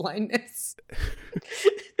face blindness.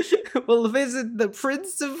 We'll visit the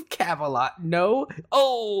Prince of Camelot. No?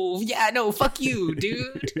 Oh, yeah, no, fuck you,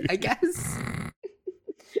 dude. I guess.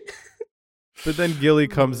 But then Gilly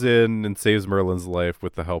comes in and saves Merlin's life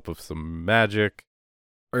with the help of some magic.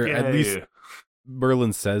 Or at least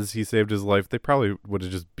Merlin says he saved his life. They probably would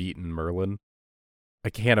have just beaten Merlin. I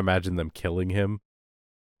can't imagine them killing him.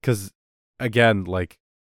 Because, again, like,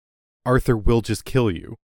 Arthur will just kill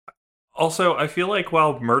you. Also, I feel like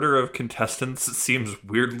while murder of contestants seems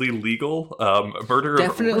weirdly legal, murder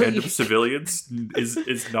Definitely. of random civilians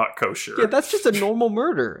is not kosher. Yeah, that's just a normal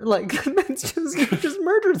murder. Like, that's just, you just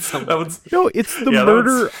murdered someone. No, it's the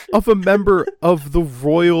murder of a member of the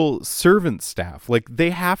royal servant staff. Like, they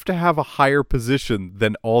have to have a higher position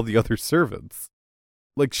than all the other servants.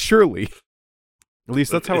 Like, surely. At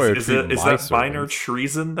least that's how I would treat my Is that servants. minor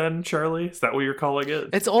treason then, Charlie? Is that what you're calling it?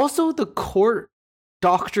 It's also the court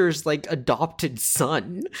doctor's, like, adopted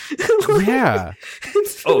son. Yeah.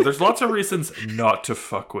 There's lots of reasons not to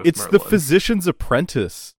fuck with It's Merlin. the physician's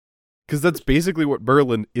apprentice. Because that's basically what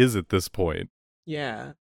Merlin is at this point.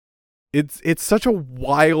 Yeah. It's such a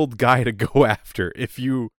wild guy to go after if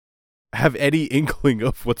you have any inkling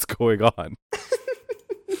of what's going on.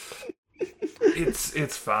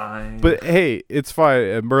 It's fine. But hey, it's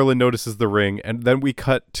fine. Merlin notices the ring, and then we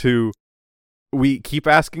cut to... We keep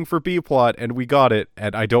asking for B-plot, and we got it,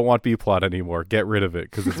 and I don't want B-plot anymore. Get rid of it,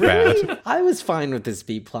 because it's bad. I was fine with this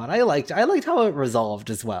B-plot. I liked how it resolved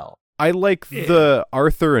as well. I like the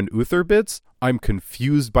Arthur and Uther bits. I'm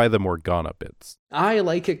confused by the Morgana bits. I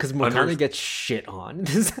like it because Morgana gets shit on.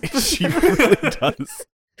 She really does.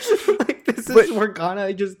 Like, this is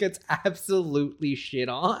Morgana just gets absolutely shit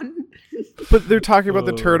on. But they're talking about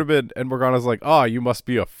the tournament, and Morgana's like, you must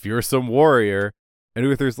be a fearsome warrior. And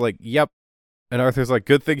Uther's like, yep. And Arthur's like,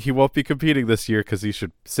 good thing he won't be competing this year because he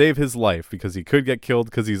should save his life because he could get killed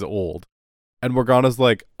because he's old. And Morgana's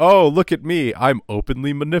like, oh, look at me. I'm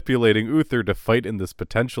openly manipulating Uther to fight in this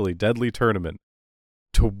potentially deadly tournament.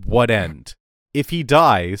 To what end? If he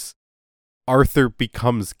dies, Arthur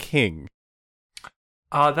becomes king.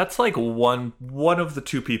 That's like one of the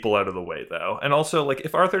two people out of the way, though. And also, like,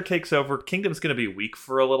 if Arthur takes over, Kingdom's going to be weak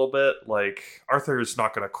for a little bit. Like, Arthur's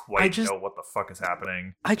not going to quite know what the fuck is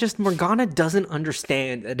happening. Morgana doesn't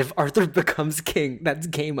understand that if Arthur becomes king, that's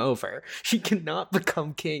game over. She cannot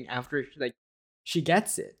become king after, like, she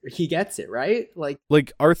gets it. He gets it, right?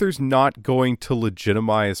 Like, Arthur's not going to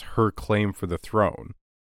legitimize her claim for the throne.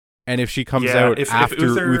 And if she comes out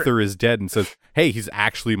after Uther is dead and says, hey, he's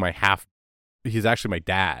actually my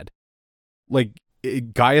dad. Like,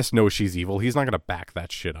 Gaius knows she's evil. He's not going to back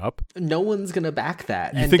that shit up. No one's going to back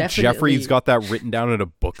that. You think Jeffrey's got that written down in a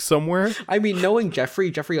book somewhere? I mean, knowing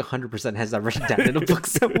Jeffrey 100% has that written down in a book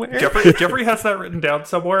somewhere. Jeffrey has that written down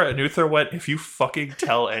somewhere, and Uther went, if you fucking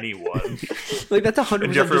tell anyone. Like, that's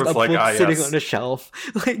 100% just a book sitting on a shelf.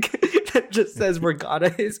 Like, that just says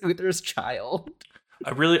Morgana is Uther's child. I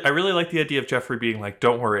really like the idea of Jeffrey being like,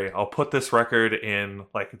 don't worry, I'll put this record in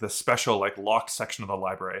like the special like locked section of the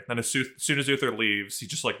library. Then as soon as Uther leaves, he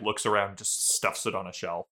just like looks around and just stuffs it on a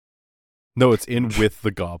shelf. No, it's in with the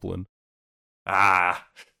goblin.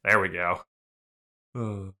 There we go.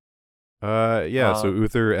 So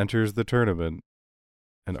Uther enters the tournament,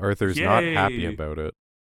 and Arthur's not happy about it.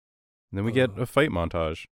 And then we get a fight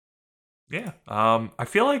montage. Yeah. I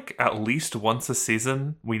feel like at least once a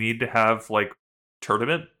season we need to have like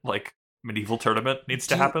tournament, like medieval tournament needs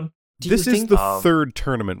to happen. This is the third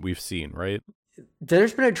tournament we've seen, right?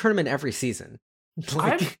 There's been a tournament every season.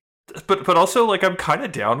 But also like I'm kind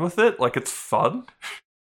of down with it. Like it's fun.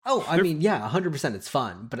 Oh, I mean, yeah, 100% it's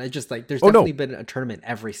fun. But I just like there's definitely been a tournament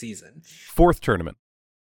every season. Fourth tournament.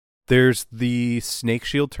 There's the Snake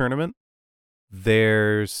Shield tournament.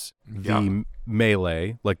 There's the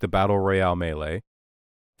Melee, like the Battle Royale Melee.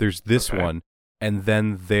 There's this one, and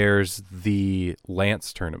then there's the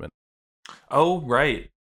Lance tournament. Oh, right.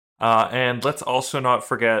 And let's also not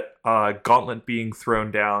forget Gauntlet being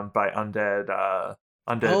thrown down by undead.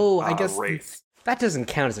 I guess Wraith. that doesn't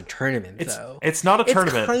count as a tournament, though. It's not a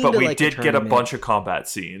tournament, but kinda we like did a get a tournament. bunch of combat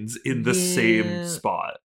scenes in the same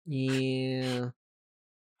spot. Yeah.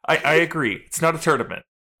 I agree. It's not a tournament,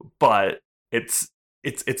 but it's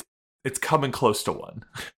coming close to one.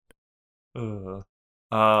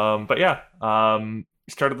 But yeah.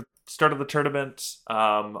 Start of the tournament.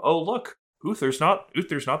 Oh look, Uther's not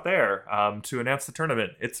there. To announce the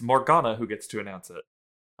tournament, it's Morgana who gets to announce it.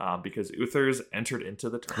 Because Uther's entered into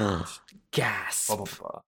the tournament. Gasp. Blah, blah,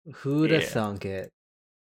 blah. Who'd have thunk it?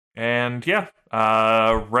 And yeah,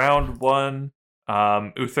 round one,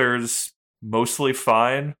 Uther's mostly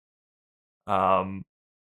fine. Kind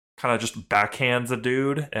of just backhands a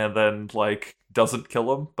dude and then like doesn't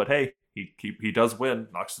kill him, but hey, he does win,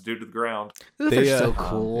 knocks the dude to the ground. Uther's so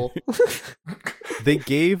cool. They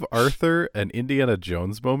gave Arthur an Indiana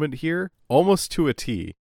Jones moment here, almost to a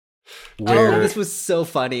T. Where this was so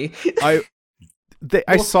funny. I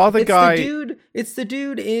saw the guy. It's the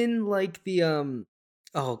dude in like the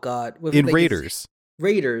oh god, with in like Raiders.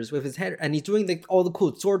 Raiders with his head, and he's doing like all the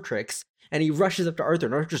cool sword tricks, and he rushes up to Arthur,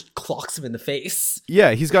 and Arthur just clocks him in the face.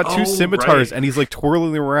 Yeah, he's got two scimitars, and he's like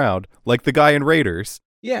twirling around like the guy in Raiders.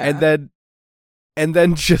 Yeah, and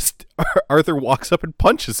then just Arthur walks up and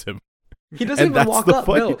punches him. He doesn't even walk up.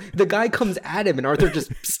 No, the guy comes at him, and Arthur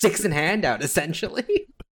just sticks his hand out, essentially.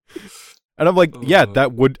 And I'm like, yeah,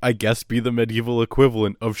 that would, I guess, be the medieval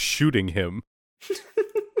equivalent of shooting him.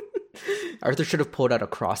 Arthur should have pulled out a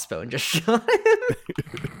crossbow and just shot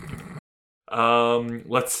him.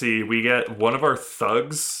 Let's see. We get one of our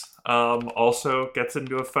thugs. Also gets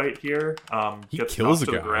into a fight here. He gets kills knocked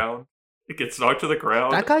a to guy. the ground. It gets knocked to the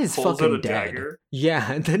ground. That guy's pulls fucking out a dead. dagger.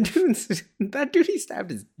 Yeah, that dude he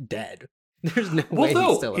stabbed is dead. There's no way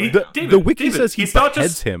he's still alive. The wiki says he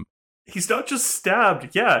beheads him. He's not just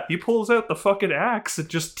stabbed. Yeah, he pulls out the fucking axe and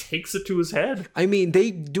just takes it to his head. I mean, they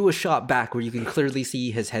do a shot back where you can clearly see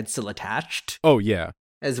his head still attached. Oh yeah,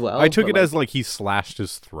 as well. I took it as like he slashed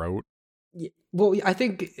his throat. Yeah, well, I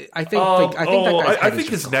think that guy's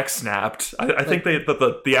his neck snapped. I think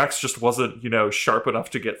the axe just wasn't sharp enough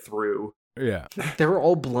to get through. Yeah, they were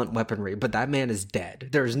all blunt weaponry, but that man is dead.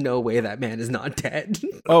 There's no way that man is not dead.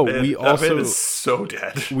 Oh, that man is so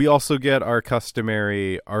dead. We also get our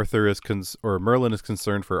customary Merlin is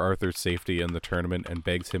concerned for Arthur's safety in the tournament and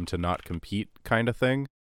begs him to not compete kind of thing.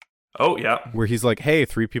 Oh yeah, where he's like, "Hey,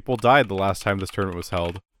 3 people died the last time this tournament was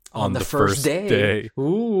held on the first day.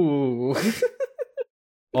 Ooh,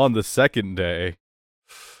 on the second day."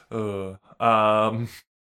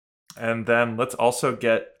 And then let's also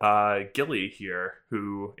get Gilly here,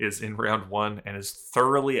 who is in round 1 and is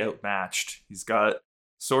thoroughly outmatched. He's got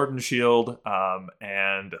sword and shield,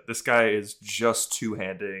 and this guy is just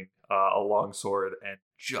two-handing a long sword and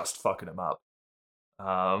just fucking him up.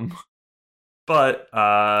 But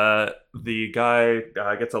the guy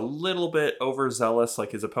gets a little bit overzealous,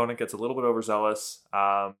 like his opponent gets a little bit overzealous,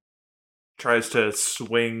 tries to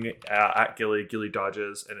swing at Gilly. Gilly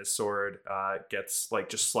dodges, and his sword gets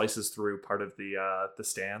just slices through part of the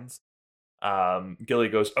stands. Gilly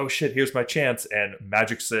goes, "Oh shit, here's my chance," and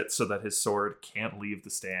magics it so that his sword can't leave the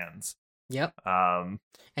stands. Yep. And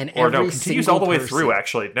continues all the way through.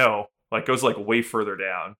 Actually, no, goes way further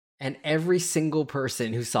down. And every single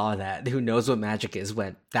person who saw that, who knows what magic is,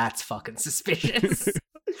 went, "That's fucking suspicious."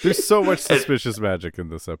 There's so much suspicious magic in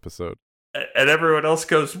this episode. And everyone else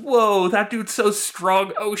goes, "Whoa, that dude's so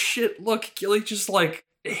strong! Oh shit! Look, Gilly just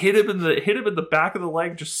hit him in the back of the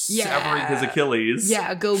leg, just severing his Achilles."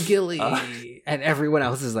 Yeah, go Gilly! And everyone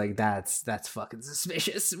else is like, "That's fucking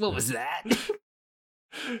suspicious. What was that?"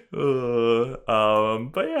 But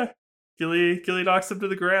yeah, Gilly knocks him to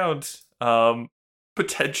the ground,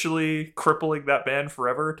 potentially crippling that man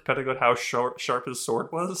forever, depending on how sharp his sword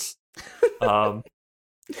was.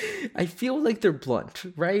 I feel like they're blunt,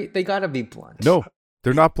 right? They gotta be blunt. No,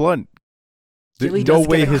 they're not blunt. There's no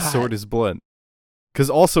way his sword is blunt. Because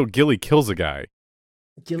also, Gilly kills a guy.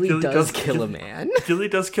 Gilly does kill a man. Gilly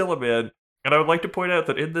does kill a man. And I would like to point out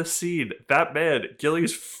that in this scene, that man,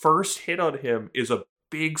 Gilly's first hit on him is a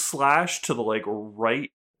big slash to the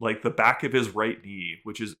right, the back of his right knee,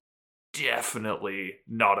 which is definitely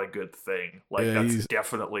not a good thing. That's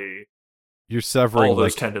definitely... You're severing all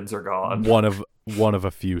those tendons are gone. One of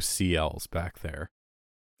a few CLs back there.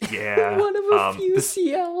 Yeah. One of a few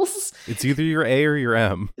CLs. It's either your A or your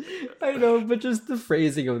M. I know, but just the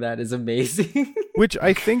phrasing of that is amazing. Which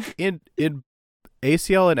I think in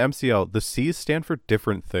ACL and MCL, the C's stand for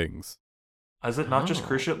different things. Is it not just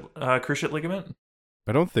cruciate ligament?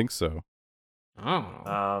 I don't think so. Oh.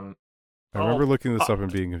 I remember looking this up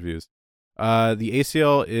and being confused. The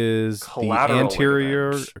ACL is the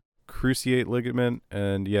anterior cruciate ligament,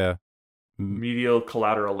 and medial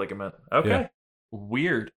collateral ligament. Okay, Yeah.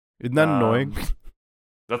 Weird. Isn't that annoying?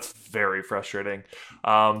 That's very frustrating.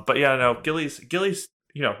 But yeah, no, Gillies,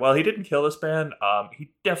 while he didn't kill this man,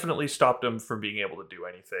 he definitely stopped him from being able to do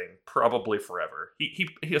anything, probably forever. He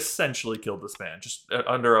essentially killed this man, just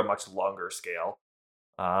under a much longer scale.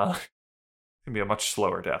 It's gonna be a much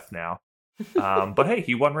slower death now. But hey,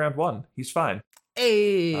 he won round 1. He's fine.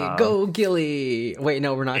 Hey, go Gilly! Wait,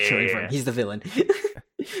 no, we're not cheering for him. He's the villain.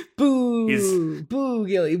 Boo! Boo,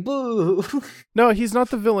 Gilly! Boo! No, he's not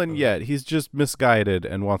the villain yet. He's just misguided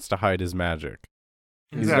and wants to hide his magic.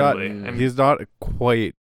 Exactly. He's not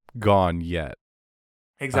quite gone yet.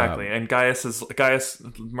 Exactly. And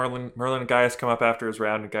Merlin and Gaius come up after his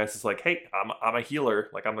round, and Gaius is like, "Hey, I'm a healer.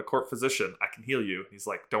 Like, I'm the court physician. I can heal you." He's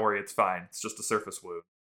like, "Don't worry, it's fine. It's just a surface wound."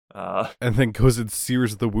 And then goes and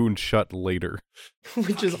sears the wound shut later.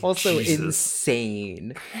 Which is also Jesus.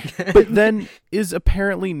 insane. But then is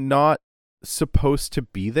apparently not supposed to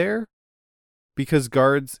be there because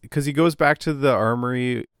he goes back to the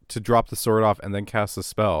armory to drop the sword off and then cast a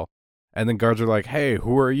spell. And then guards are like, "Hey,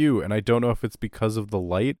 who are you?" And I don't know if it's because of the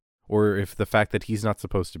light or if the fact that he's not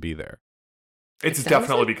supposed to be there. It's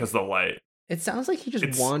definitely because of the light. It sounds like he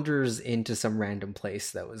just wanders into some random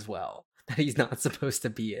place, though, as well, that he's not supposed to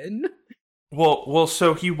be in. Well,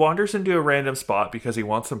 so he wanders into a random spot because he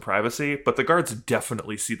wants some privacy, but the guards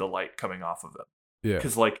definitely see the light coming off of him. Yeah.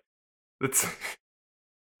 Because, like, it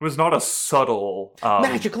was not a subtle...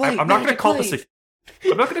 magic light! I'm not going to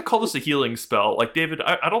call this a healing spell. Like, David,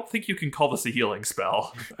 I don't think you can call this a healing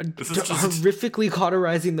spell. This is just... horrifically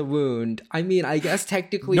cauterizing the wound. I mean, I guess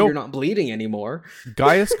technically you're not bleeding anymore.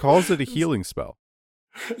 Gaius calls it a healing spell.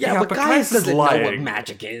 Yeah, but Gaius doesn't know what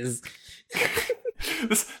magic is.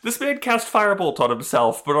 This man cast Firebolt on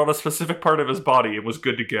himself, but on a specific part of his body, and was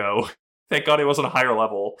good to go. Thank God he wasn't a higher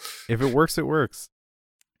level. If it works, it works.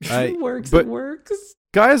 It works.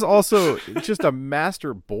 Gaius also just a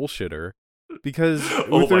master bullshitter. Because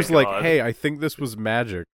Uther's like, "Hey, I think this was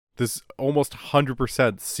magic. This almost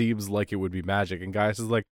 100% seems like it would be magic." And Gaius is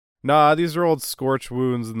like, "Nah, these are old scorch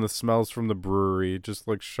wounds and the smells from the brewery. Just,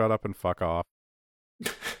 like, shut up and fuck off."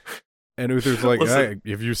 And Uther's like, "Hey,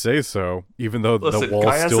 if you say so," even though the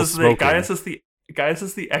wall's still smoking. Gaius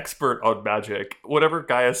is the expert on magic. Whatever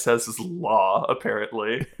Gaius says is law,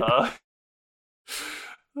 apparently.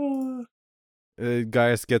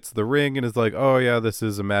 Gaius gets the ring and is like, "Oh yeah, this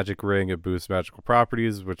is a magic ring. It boosts magical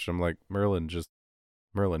properties." Which I'm like, Merlin,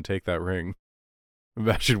 take that ring.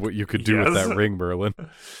 Imagine what you could do with that ring, Merlin.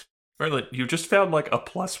 Merlin, you just found like a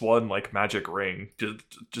 +1 like magic ring.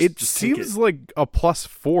 It seems like a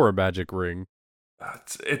 +4 magic ring.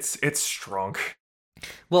 It's strong.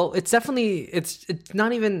 Well, it's definitely it's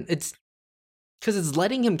not even it's because it's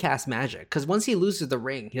letting him cast magic. Because once he loses the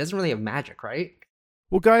ring, he doesn't really have magic, right?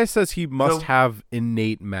 Well, Gaius says he must have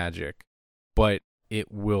innate magic, but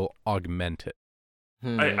it will augment it.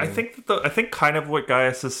 I think kind of what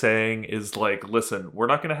Gaius is saying is like, listen, we're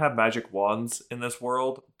not going to have magic wands in this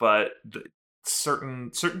world, but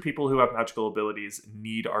certain people who have magical abilities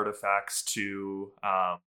need artifacts to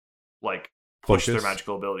like push their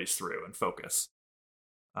magical abilities through and focus.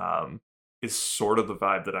 Is sort of the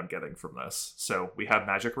vibe that I'm getting from this. So we have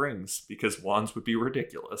magic rings because wands would be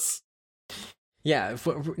ridiculous. Yeah,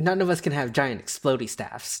 none of us can have giant explodey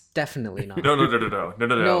staffs. Definitely not.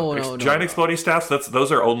 No. Giant explodey staffs,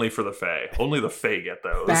 those are only for the Fae. Only the Fae get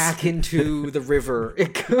those. Back into the river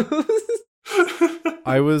it goes.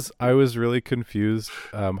 I was really confused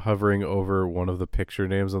hovering over one of the picture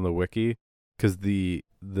names on the wiki because the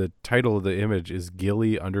title of the image is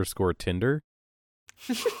Gilly_Tinder.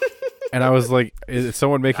 And I was like, is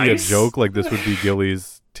someone making a joke like this would be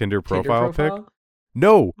Gilly's Tinder profile pic?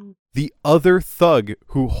 No, the other thug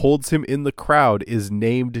who holds him in the crowd is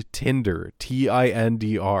named Tinder,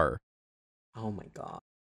 Tindr. Oh my god.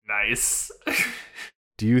 Nice.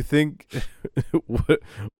 Do you think what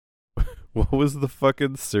was the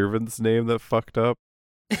fucking servant's name that fucked up?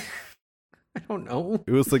 I don't know.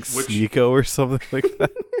 It was like Sneeko or something like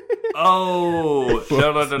that. Oh,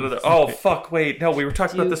 no. Oh, fuck, wait. No, we were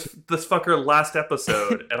talking about this fucker last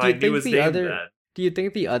episode, and I knew his name then. Do you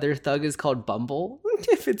think the other thug is called Bumble?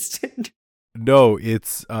 If it's Tinder? No,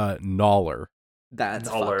 it's Noller. That's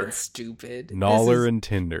fucking stupid. Noller and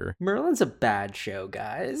Tinder. Merlin's a bad show,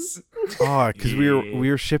 guys. Because we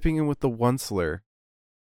were shipping him with the Onceler.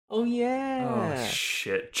 Oh yeah. Oh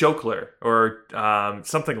shit, Jokler or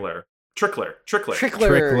somethingler, Trickler. Trickler.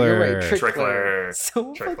 You're right, Trickler. Trickler.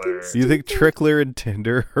 So Trickler. fucking Do you think stupid. Trickler and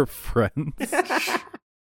Tinder are friends?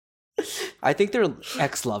 I think they're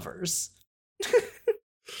ex-lovers.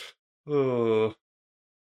 Oh.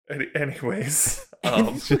 Anyways,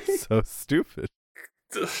 It's just so stupid.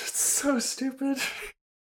 it's so stupid.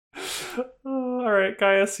 All right,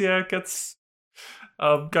 Gaius, gets.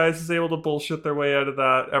 Gaius is able to bullshit their way out of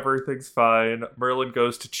that. Everything's fine. Merlin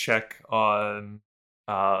goes to check on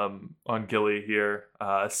Gilly here,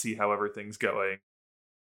 see how everything's going,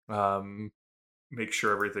 make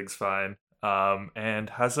sure everything's fine, and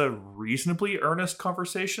has a reasonably earnest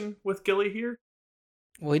conversation with Gilly here.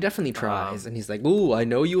 Well, he definitely tries, and he's like, "Ooh, I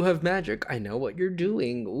know you have magic. I know what you're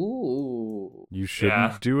doing. Ooh, You shouldn't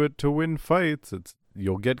Yeah. do it to win fights.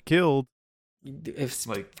 You'll get killed. if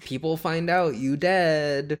Like, people find out, you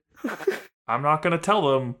dead." I'm not gonna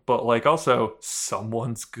tell them, but like, also,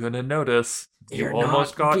 someone's gonna notice. You You're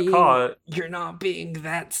almost not got being- caught. You're not being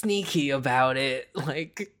that sneaky about it.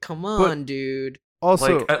 Like, come on, dude.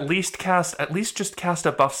 Also, Like, at least just cast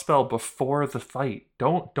a buff spell before the fight.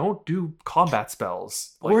 Don't do combat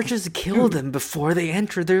spells. Like, Or just kill them before they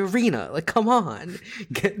enter the arena. Like, come on.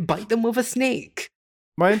 Bite them with a snake.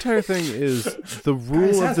 my entire thing is the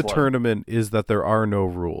rule of has the one. tournament is that there are no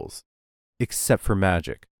rules, except for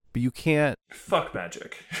magic. But you can't. fuck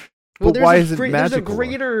magic. But there's why a isn't there's a magic one?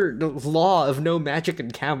 greater law of no magic in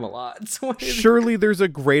Camelot. So why is- Surely there's a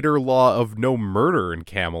greater law of no murder in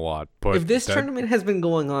Camelot. But if this that- tournament has been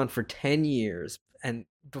going on for 10 years, and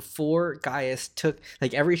before Gaius took,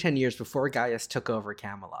 like every 10 years before Gaius took over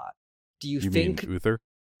Camelot, do you, you think mean Uther,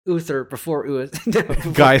 Uther, before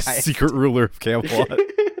before Gaius, secret ruler of Camelot?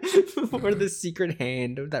 before the secret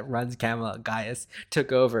hand that runs Camelot, Gaius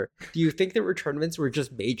took over, do you think there were tournaments where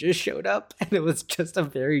just mages showed up and it was just a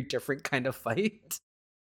very different kind of fight?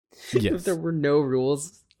 If Yes, there were no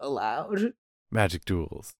rules allowed? magic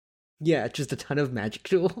duels. Yeah, just a ton of magic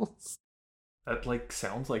duels. That like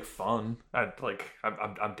sounds like fun. I'm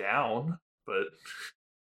down, but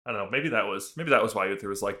I don't know. Maybe that was why Uther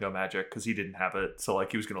was like no magic, because he didn't have it, so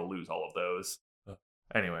like he was gonna lose all of those.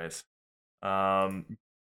 Anyways,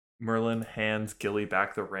 Merlin hands Gilly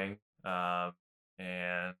back the ring,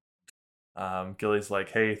 and Gilly's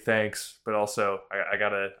like, "Hey, thanks, but also I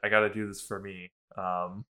gotta do this for me."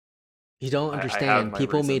 You don't I have understand. my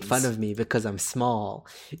People made fun reasons. of me because I'm small,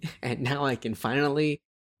 and now I can finally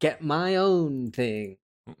get my own thing.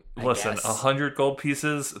 I Listen, guess. 100 gold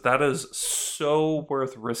pieces, that is so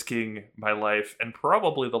worth risking my life and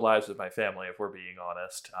probably the lives of my family, if we're being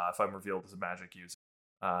honest, if I'm revealed as a magic user.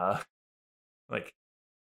 Like,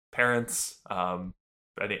 parents,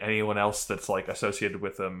 anyone else that's, like, associated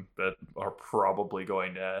with them that are probably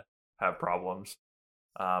going to have problems.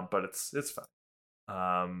 But it's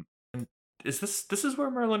fine. And this is where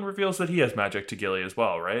Merlin reveals that he has magic to Gilly as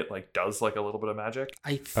well, right? Like, does, like, a little bit of magic?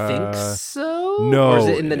 I think so. no, or is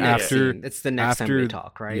it in the next after- scene? It's the next time after- they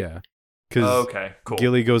talk, right? Yeah, because Okay, cool.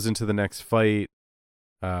 Gilly goes into the next fight.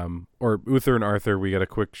 Or Uther and Arthur, we get a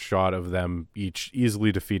quick shot of them each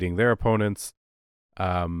easily defeating their opponents.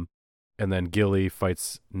 And then Gilly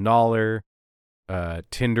fights Noller.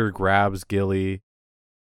 Tinder grabs Gilly.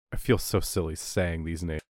 I feel so silly saying these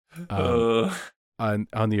names.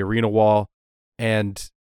 On the arena wall,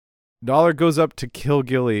 and Noller goes up to kill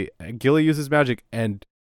Gilly. Gilly uses magic, and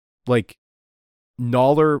like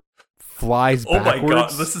Noller flies Oh my backwards.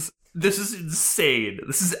 god, this is insane.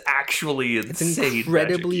 This is actually It's insane.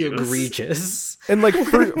 incredibly magic use. egregious. And like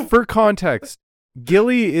for context,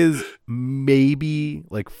 Gilly is maybe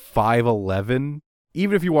like 5'11",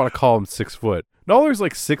 even if you want to call him 6 foot. Noller's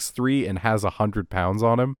like 6'3" and has 100 pounds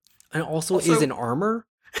on him. And also, Also- is in armor.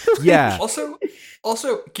 Yeah,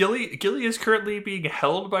 Also, Gilly is currently being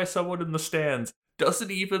held by someone in the stands. Doesn't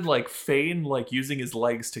even like feign like using his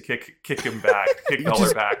legs to kick him back, kick Noller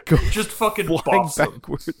just back. go Just fucking flying bops him.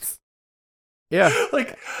 backwards. Yeah,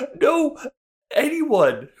 Like, no,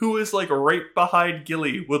 anyone who is like right behind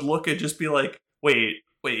Gilly would look and just be like, wait,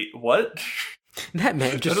 what? That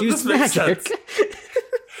man just None of used this makes magic.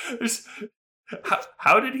 There's,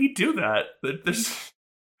 how did he do that? There's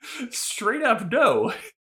straight up no.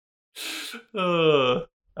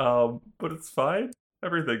 But it's fine.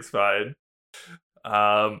 Everything's fine.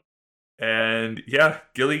 And yeah,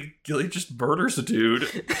 Gilly just murders a dude.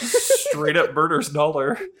 Straight up murders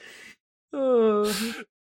Noller.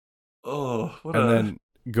 Oh, what and then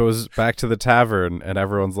goes back to the tavern, and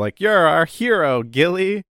everyone's like, "You're our hero,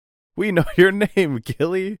 Gilly. We know your name,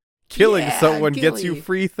 Gilly. Killing Yeah, someone gets you Gilly.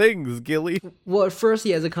 free things, Gilly. Well, at first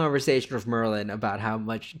he has a conversation with Merlin about how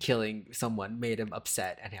much killing someone made him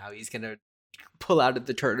upset and how he's gonna pull out of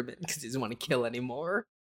the tournament because he doesn't want to kill anymore.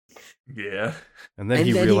 Yeah. And then And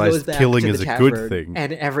he then realized goes back killing to is the a good tavern, thing.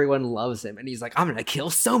 and everyone loves him. And he's like, "I'm gonna kill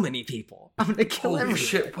so many people. I'm gonna kill Holy everyone.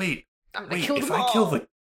 shit! Wait. I'm gonna Wait. kill If them I all."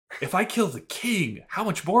 kill the king, how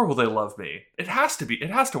much more will they love me? It has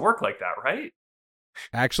to work like that, right?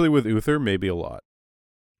 Actually, with Uther, maybe a lot.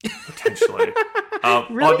 Potentially.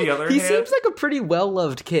 Really? On the other he hand, seems like a pretty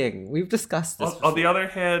well-loved king. We've discussed this. on the before. other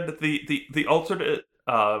hand, the alternate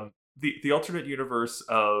the alternate universe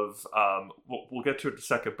of we'll get to it in a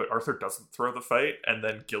second, but Arthur doesn't throw the fight, and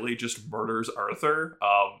then Gilly just murders Arthur.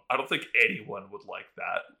 I don't think anyone would like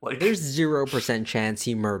that. Like, There's 0% chance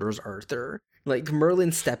he murders Arthur. Like,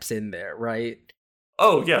 Merlin steps in there, right?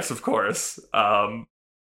 oh yes, of course.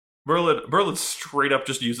 Merlin straight up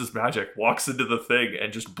just uses magic, walks into the thing,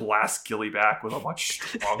 and just blasts Gilly back with a much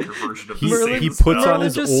stronger version of the Merlin- He same puts spell. on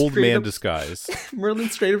his just old straight man up- disguise. Merlin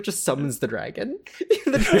straight up just summons the dragon.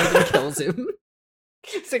 The dragon kills him.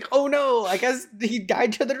 It's like, oh no, I guess he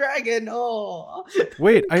died to the dragon. Oh.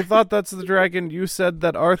 Wait, I thought that's the dragon you said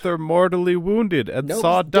that Arthur mortally wounded and Nope,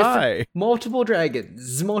 saw different. die. Multiple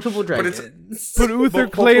dragons. Multiple But it's- dragons. But Uther Multiple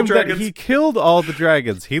claimed that dragons. he killed all the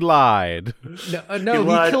dragons. He lied. No, he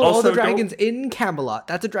lied. killed all Also, the dragons in Camelot.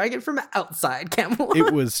 That's a dragon from outside Camelot.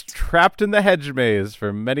 It was trapped in the hedge maze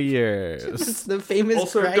for many years. It's the famous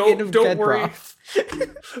Also, dragon of don't worry.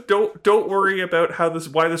 Gedroth. Don't worry about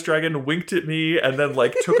why this dragon winked at me and then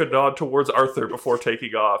like took a nod towards Arthur before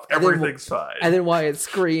taking off. And then- Everything's fine. And then Wyatt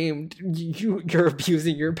screamed, "You're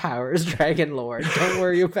abusing your powers, Dragon Lord. Don't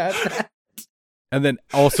worry about that." And then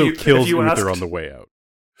also If kills you Uther asked- on the way out.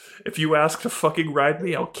 If you ask to fucking ride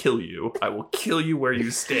me, I'll kill you. I will kill you where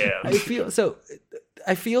you stand.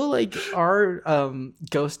 I feel like our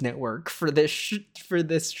Ghost Network for this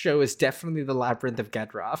show is definitely the Labyrinth of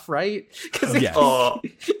Gedroth, right? Because Yes.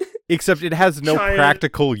 Except it has no Giant-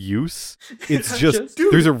 practical use. It's just,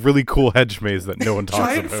 Dude. there's a really cool hedge maze that no one talks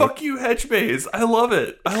Giant about. fuck you hedge maze. I love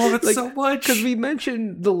it. I love it Like, so much. Because we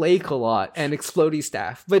mentioned the lake a lot and Explodey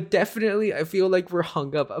Staff, but definitely I feel like we're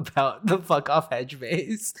hung up about the fuck off hedge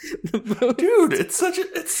maze. Dude, it's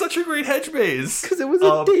such a great hedge maze. Because it was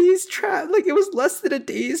a day's travel, like it was less than a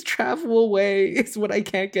day's travel away. Is what I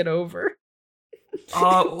can't get over.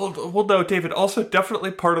 Well, no, David. Also,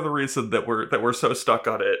 definitely part of the reason that we're so stuck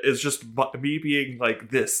on it is just me being like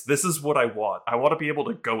this. This is what I want. I want to be able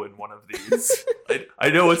to go in one of these. I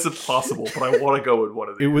know it's impossible, but I want to go in one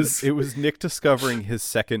of these. It was Nick discovering his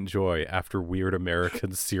second joy after weird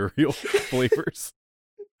American cereal flavors.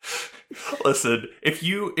 Listen, if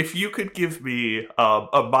you could give me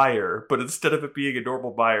a mire, but instead of it being a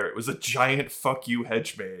normal mire, it was a giant fuck you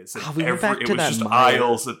hedge maze, and We went back it to was that just mire.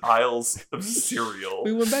 aisles and aisles of cereal.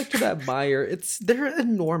 We went back to that mire. They're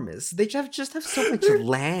enormous. They just have so much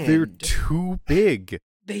land. They're too big.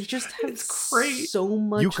 They just have It's great. so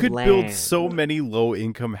much. You could land. build so many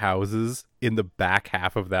low-income houses in the back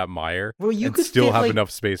half of that mire Well, you and could still fit, have like-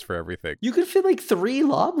 enough space for everything. You could fit like 3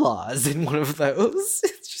 Loblaws in one of those.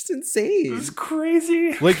 It's just insane. It's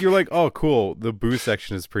crazy. Like, you're like, oh, cool, the boo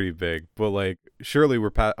section is pretty big, but like, surely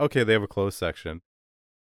we're past. Okay, they have a clothes section.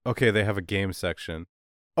 Okay, they have a game section.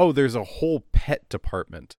 Oh, there's a whole pet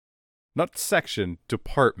department. Not section,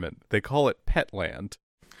 department. They call it Petland.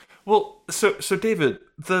 Well, so David,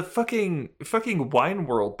 the fucking wine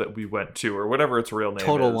world that we went to, or whatever its real name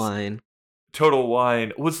Total is, Wine. Total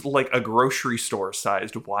Wine, was like a grocery store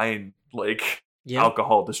sized wine Yeah,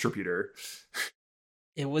 alcohol distributor.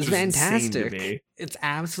 it was which is insane to fantastic. me. It's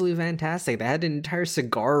absolutely fantastic. They had an entire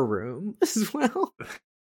cigar room as well.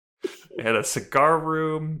 They had a cigar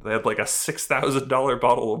room. They had like a $6,000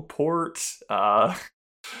 bottle of port.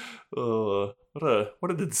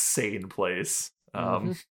 What an insane place.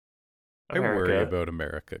 I worry America. about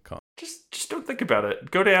America. Just don't think about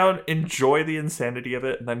it. Go down, enjoy the insanity of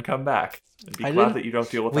it, and then come back. And be I glad didn't- that you don't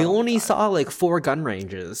deal with We that all the only time. saw like 4 gun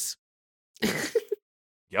ranges.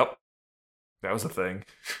 Yep. That was a thing.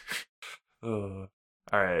 All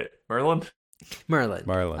right. Merlin? Merlin.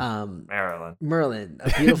 Marlon. Maryland. Merlin, a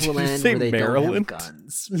beautiful Did you land say where they Maryland? don't have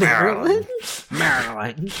guns. Maryland.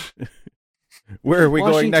 Maryland. Where are we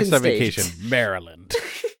going Washington next on State. vacation? Maryland.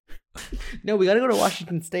 No, we gotta go to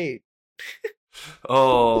Washington State.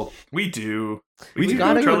 Oh, we do. We can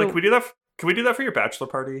gotta Charlie, go to- can we do that? Can we do that for your bachelor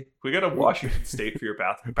party? Can we go to Washington State for your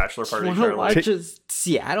bachelor party, Want to Charlie? watch a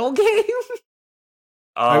Seattle game?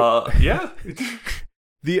 Yeah.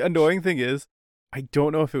 The annoying thing is, I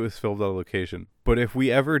don't know if it was filmed on location, but if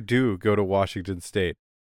we ever do go to Washington State,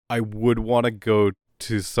 I would want to go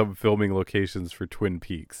to some filming locations for Twin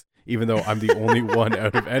Peaks. even though I'm the only one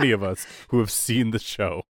out of any of us who have seen the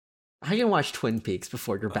show. I can watch Twin Peaks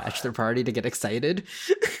before your bachelor party to get excited.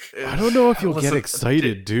 I don't know if you'll Listen, get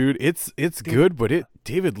excited, dude. It's good, but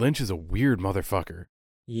David Lynch is a weird motherfucker.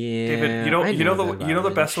 Yeah, David, I you know that the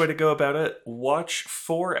about best Lynch. way to go about it? Watch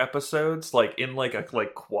 4 episodes like in like a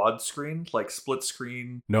quad screen, like split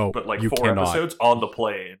screen, No, but like you 4 cannot. episodes on the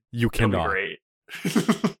plane. You It'll be cannot. great.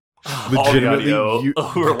 Legitimately, all the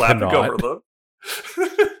audio, we're laughing over them.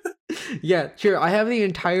 Yeah, sure. I have the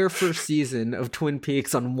entire first season of Twin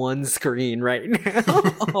Peaks on one screen right now,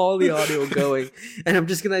 all the audio going, and I'm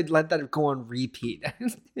just gonna let that go on repeat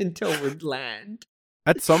until we land.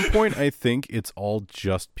 At some point, I think it's all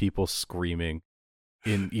just people screaming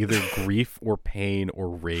in either grief or pain or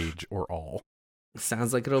rage or all.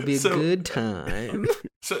 Sounds like it'll be a So- good time.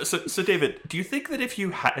 So David, do you think that if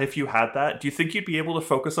you had that, do you think you'd be able to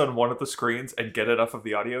focus on one of the screens and get enough of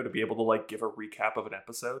the audio to be able to like give a recap of an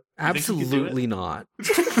episode? Do you think you could do Absolutely not.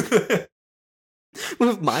 it?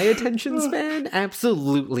 With my attention span,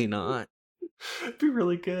 absolutely not. It'd be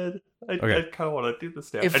really good. I Okay. kind of want to do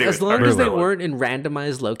this now. If Anyways, as long alright, as they Merlin. weren't in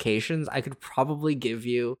randomized locations, I could probably give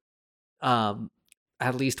you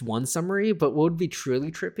at least one summary, but what would be truly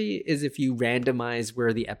trippy is if you randomize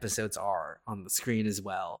where the episodes are on the screen as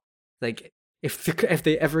well. Like if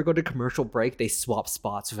they ever go to commercial break, they swap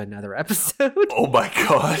spots with another episode. Oh my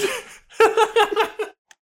god.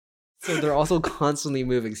 So they're also constantly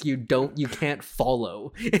moving. So you can't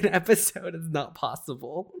follow an episode. It's not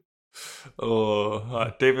possible.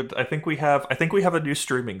 David, I think we have a new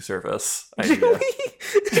streaming service idea.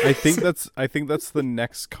 I think that's the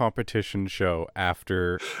next competition show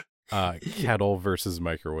after Kettle versus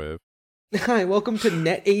Microwave. Hi, welcome to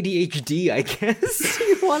Net ADHD, I guess.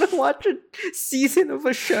 You want to watch a season of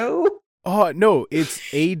a show? Oh no, it's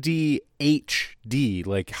ADHD,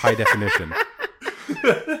 like high definition.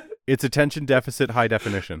 It's attention deficit high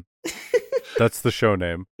definition. That's the show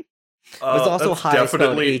name. It's also that's high spelled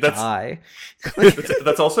definitely H-I.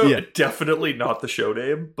 that's also Yeah. definitely not the show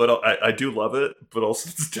name, but I do love it. But also,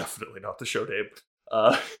 it's definitely not the show name.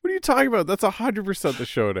 What are you talking about? That's 100% the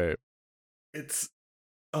show name. It's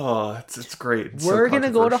great. It's We're so going to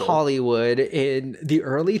go to controversial. Hollywood in the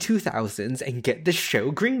early 2000s and get the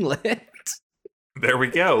show greenlit. There we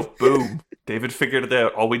go. Boom. David figured it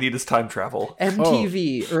out. All we need is time travel.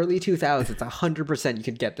 MTV, early 2000s, 100% you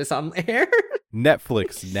could get this on air.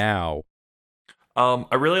 Netflix now.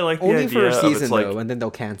 I really like the Only idea for a of season, it's like though, and then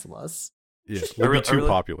they'll cancel us. Yeah, I we'll be really- too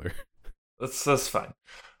popular. that's fine.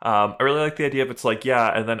 I really like the idea of it's like,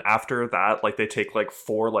 yeah, and then after that, like they take like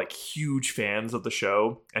 4 like huge fans of the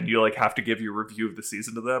show, and you like have to give your review of the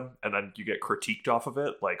season to them, and then you get critiqued off of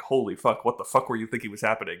it. Like, holy fuck, what the fuck were you thinking was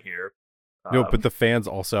happening here? No, but the fans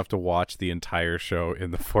also have to watch the entire show in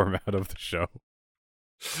the format of the show.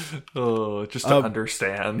 just to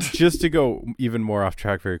understand. Just to go even more off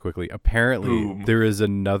track very quickly, apparently Boom. there is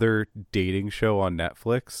another dating show on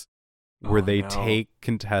Netflix where Oh, they no. take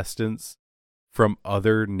contestants from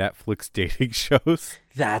other Netflix dating shows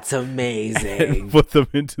That's and amazing. put them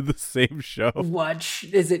into the same show.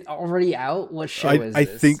 Is it already out? What show is I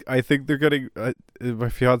this? think they're getting. My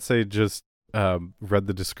fiance just read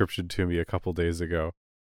the description to me a couple days ago,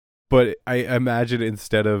 but I imagine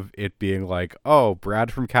instead of it being like, "Oh,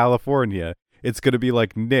 Brad from California," it's gonna be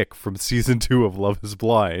like Nick from season 2 of Love Is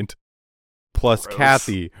Blind, plus Gross.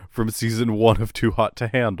 Kathy from season 1 of Too Hot to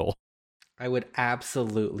Handle. I would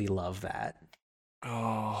absolutely love that.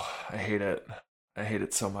 Oh, I hate it. I hate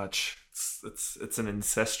it so much. It's an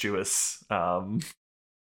incestuous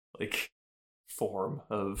like form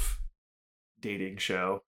of dating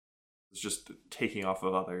show. It's just taking off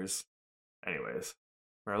of others. Anyways,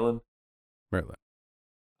 Merlin. Merlin.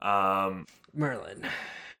 Merlin.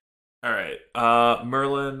 All right.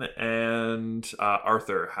 Merlin and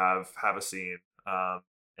Arthur have a scene.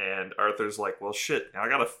 And Arthur's like, well, shit, now I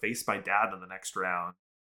gotta face my dad in the next round.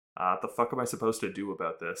 What the fuck am I supposed to do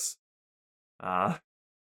about this?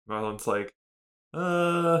 Merlin's like,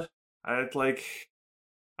 I'd like,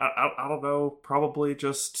 I don't know, probably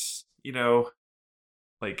just,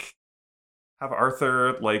 like, have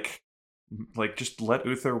Arthur, like just let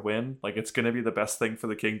Uther win. Like, it's gonna be the best thing for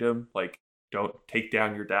the kingdom. Like, don't take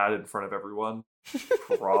down your dad in front of everyone.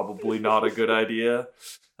 Probably not a good idea.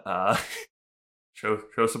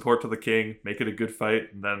 Show support to the king, make it a good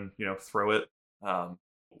fight, and then throw it.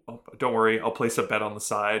 Don't worry, I'll place a bet on the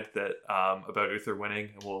side that about Uther winning,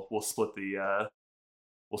 and we'll split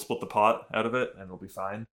the pot out of it, and it'll be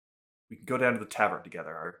fine. We can go down to the tavern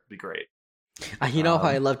together. It'd be great. You know how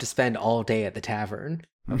I love to spend all day at the tavern.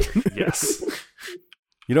 Yes.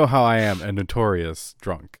 You know how I am, a notorious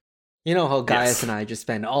drunk. You know how Gaius Yes. and I just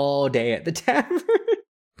spend all day at the tavern.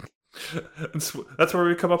 That's where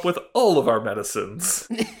we come up with all of our medicines.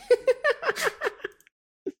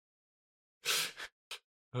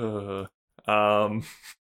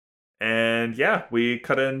 And yeah, we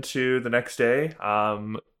cut into the next day.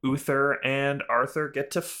 Uther and Arthur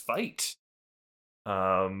get to fight.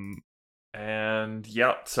 And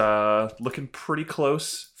yeah, it's looking pretty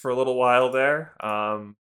close for a little while there.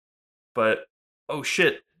 But oh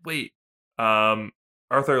shit, wait.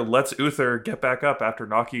 Arthur lets Uther get back up after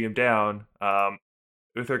knocking him down.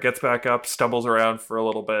 Uther gets back up, stumbles around for a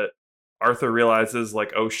little bit. Arthur realizes,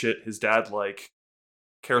 like, oh shit, his dad, like,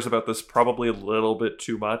 cares about this probably a little bit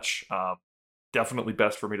too much. Definitely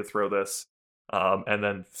best for me to throw this. And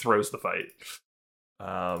then throws the fight.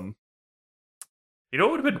 You know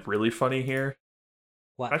what would have been really funny here?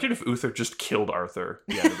 What? Imagine if Uther just killed Arthur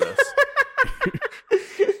at the end of this.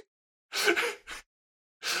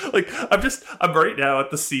 Like, I'm right now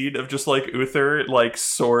at the scene of just, like, Uther, like,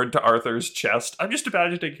 sword to Arthur's chest. I'm just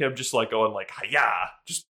imagining him just, like, going, like, hiya!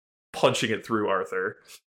 Just punching it through Arthur.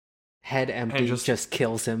 Head empty, just- just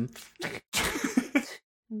kills him.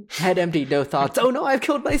 Head empty, no thoughts. Oh no, I've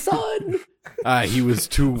killed my son! He was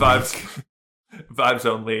too weak. Vibes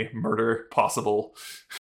only, murder possible.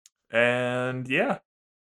 And yeah,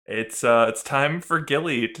 it's time for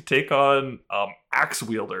Gilly to take on Axe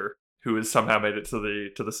Wielder, who has somehow made it to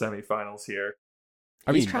the semifinals here.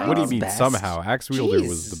 I He's mean, trying what do you his mean best. somehow? Axe Wielder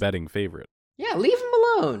was Jeez. the betting favorite. Yeah, leave him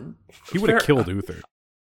alone. He would have Fair- killed Uther.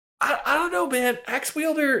 I don't know, man. Axe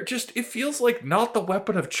Wielder it feels like not the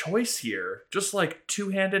weapon of choice here. Just like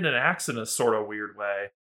two-handed an axe in a sort of weird way.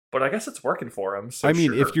 But I guess it's working for him. So I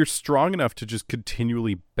mean, sure. if you're strong enough to just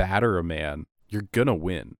continually batter a man, you're gonna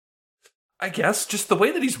win. I guess just the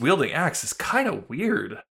way that he's wielding axe is kind of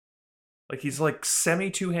weird. Like he's like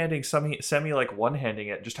semi two-handing, semi like one-handing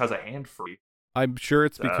it, just has a hand free. I'm sure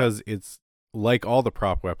it's Uh, because it's like all the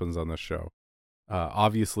prop weapons on this show.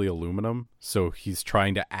 Obviously aluminum, so he's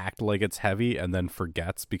trying to act like it's heavy and then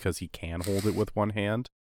forgets because he can hold it with one hand.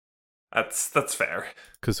 That's fair.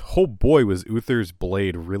 Because, oh boy, was Uther's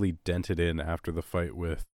blade really dented in after the fight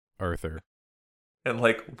with Arthur. And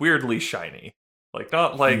like weirdly shiny. Like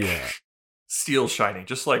not like Yeah. steel shiny,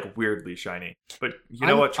 just like weirdly shiny. But you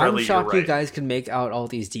know what, Charlie, I'm shocked you're right. you guys can make out all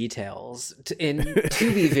these details. In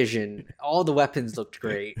 2B vision, all the weapons looked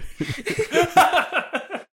great.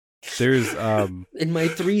 There's, In my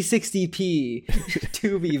 360p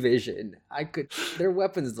 2B vision, their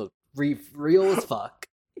weapons look real as fuck.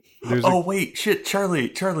 there's Oh wait, shit, Charlie.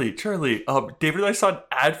 David and I saw an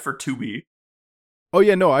ad for Tubi. oh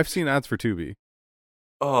yeah, no, I've seen ads for Tubi.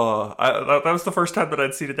 Oh, that was the first time that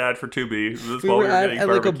I'd seen an ad for Tubi. It was We while were we were at getting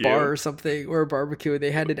like a barbecue. bar or something, or a barbecue, and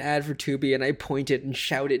they had an ad for Tubi, and I pointed and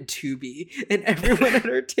shouted Tubi, and everyone at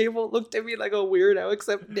our table looked at me like a weirdo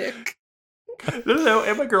except Nick. No,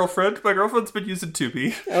 and my girlfriend. My girlfriend's been using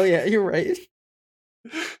Tubi. Oh yeah, you're right.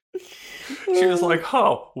 She was like,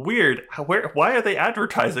 "Oh, weird. Why are they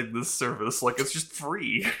advertising this service? Like it's just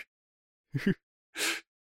free."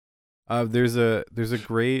 There's a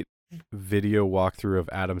great video walkthrough of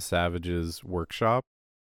Adam Savage's workshop,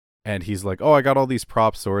 and he's like, "Oh, I got all these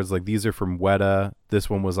prop swords. Like these are from Weta. This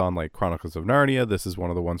one was on like Chronicles of Narnia. This is one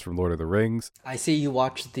of the ones from Lord of the Rings." I see you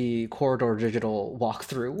watched the Corridor Digital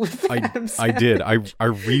walkthrough with Adam I did. Savage. I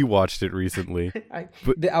rewatched it recently.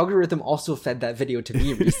 But- The algorithm also fed that video to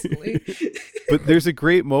me recently. But there's a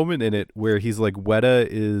great moment in it where he's like, Weta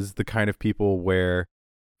is the kind of people where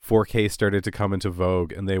 4K started to come into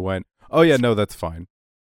vogue, and they went, "Oh yeah, no, that's fine.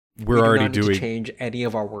 We do already not need to doing. change any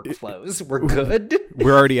of our workflows. We're good."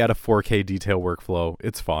 We're already at a 4K detail workflow.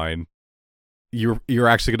 It's fine. You're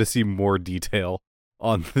actually going to see more detail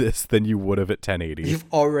on this than you would have at 1080." You've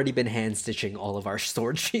already been hand stitching all of our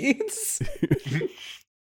sword sheets.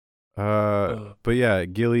 But yeah,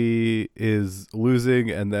 Gilly is losing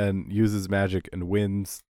and then uses magic and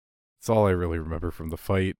wins. That's all I really remember from the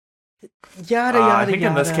fight. Yada yada I think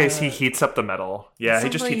in this yada. case he heats up the metal. Yeah, he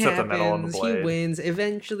just Something heats up the metal on the happens, blade. He wins.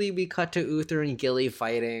 Eventually, we cut to Uther and Gilly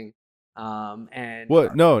fighting. And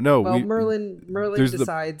What? No. Well, we- Merlin there's the-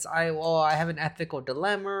 decides, I have an ethical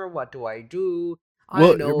dilemma. What do I do?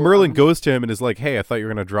 Well, I know Merlin goes to him and is like, "Hey, I thought you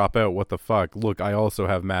were going to drop out. What the fuck? Look, I also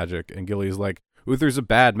have magic." And Gilly's like, "Uther's a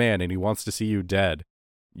bad man and he wants to see you dead.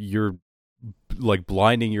 You're like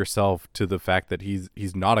blinding yourself to the fact that he's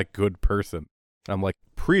not a good person." And I'm like,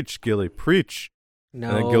 "Preach, Gilly, preach." No,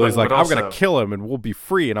 And then Gilly's but like, "I'm going also- to kill him and we'll be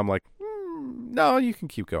free." And I'm like, "No, you can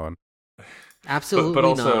keep going." absolutely but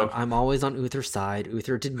also- not. I'm always on Uther's side.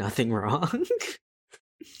 Uther did nothing wrong.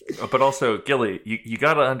 But also, Gilly, you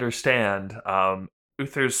got to understand,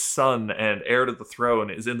 Uther's son and heir to the throne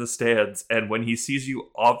is in the stands, and when he sees you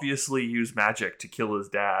obviously use magic to kill his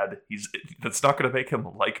dad, that's not going to make him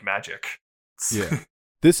like magic. Yeah.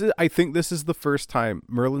 I think this is the first time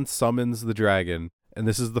Merlin summons the dragon, and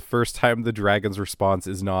this is the first time the dragon's response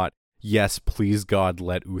is not, yes, please God,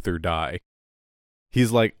 let Uther die.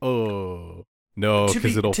 He's like, oh, no,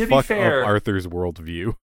 because it'll fuck up Arthur's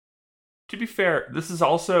worldview. To be fair, this is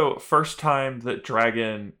also first time that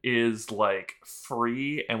Dragon is, like,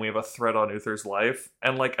 free and we have a threat on Uther's life.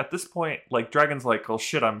 And, like, at this point, like, Dragon's like, well,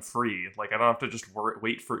 shit, I'm free. Like, I don't have to just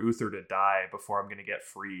wait for Uther to die before I'm gonna get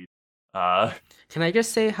freed. Can I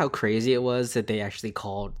just say how crazy it was that they actually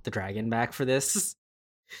called the dragon back for this?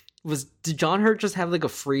 Did John Hurt just have, like, a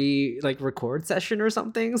free, like, record session or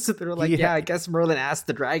something? So they were like, yeah, I guess Merlin asked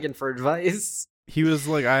the dragon for advice. He was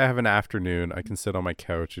like, I have an afternoon. I can sit on my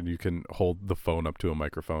couch and you can hold the phone up to a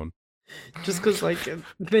microphone. Just because, like,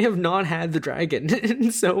 they have not had the dragon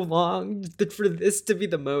in so long. For this to be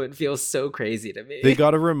the moment feels so crazy to me. They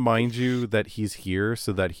got to remind you that he's here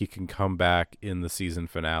so that he can come back in the season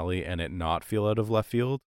finale and it not feel out of left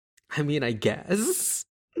field. I mean, I guess.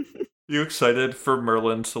 You excited for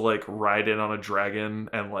Merlin to, like, ride in on a dragon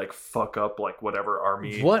and, like, fuck up, like, whatever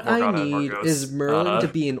army? What I need is Merlin to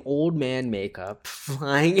be in old man makeup,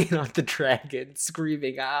 flying in on the dragon,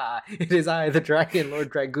 screaming, it is I, the Dragon Lord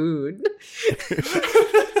Dragoon.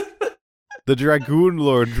 The Dragoon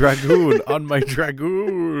Lord, Dragoon, on my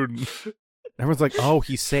Dragoon. Everyone's like, oh,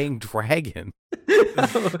 he's saying dragon.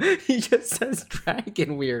 No, he just says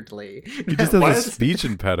dragon weirdly. He just has a speech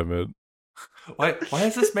impediment. Why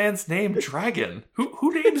is this man's name Dragon?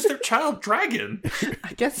 Who names their child Dragon?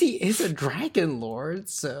 I guess he is a dragon lord,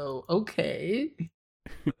 so okay.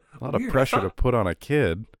 A lot of pressure to put on a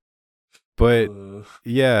kid. But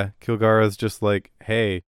yeah, Kilgara's just like,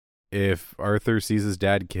 hey, if Arthur sees his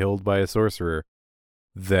dad killed by a sorcerer,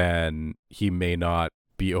 then he may not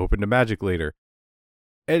be open to magic later.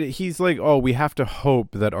 And he's like, oh, we have to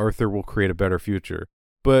hope that Arthur will create a better future.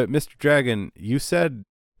 But Mr. Dragon, you said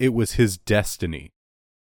it was his destiny.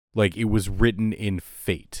 Like, it was written in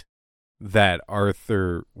fate that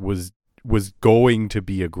Arthur was going to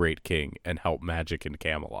be a great king and help magic in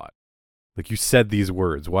Camelot. Like, you said these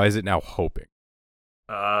words. Why is it now hoping?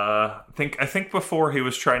 I think before he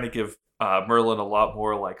was trying to give Merlin a lot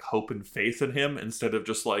more, like, hope and faith in him instead of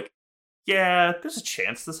just like, yeah, there's a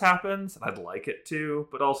chance this happens and I'd like it to,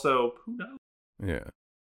 but also, who knows? Yeah.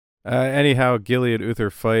 Anyhow, Gilly and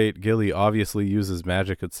Uther fight. Gilly obviously uses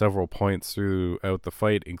magic at several points throughout the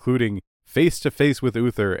fight, including face-to-face with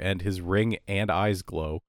Uther, and his ring and eyes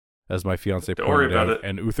glow, as my fiancé pointed out.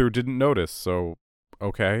 And Uther didn't notice, so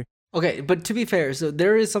okay. Okay, but to be fair, so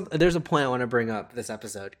there's a point I want to bring up this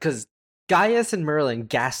episode, because Gaius and Merlin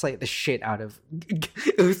gaslight the shit out of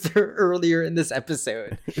Uther earlier in this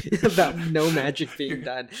episode about no magic being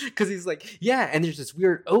done. Because he's like, yeah, and there's this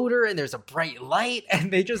weird odor and there's a bright light,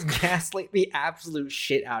 and they just gaslight the absolute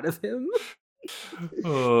shit out of him.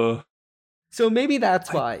 So maybe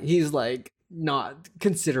that's why he's like not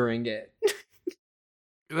considering it.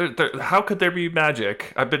 How could there be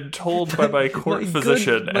magic? I've been told by my court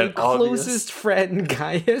physician. My closest friend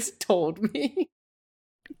Gaius told me.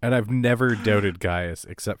 And I've never doubted Gaius,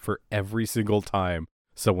 except for every single time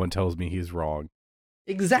someone tells me he's wrong.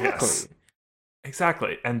 Exactly. Yes.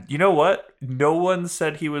 Exactly. And you know what? No one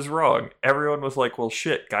said he was wrong. Everyone was like, well,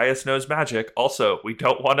 shit, Gaius knows magic. Also, we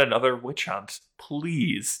don't want another witch hunt.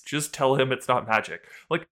 Please, just tell him it's not magic.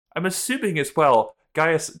 Like, I'm assuming as well,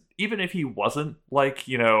 Gaius, even if he wasn't, like,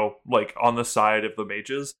 you know, like, on the side of the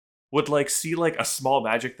mages, would, like, see, like, a small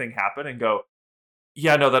magic thing happen and go,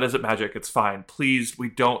 yeah, no, that isn't magic. It's fine. Please, we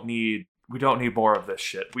don't need more of this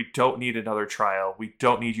shit. We don't need another trial. We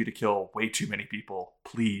don't need you to kill way too many people.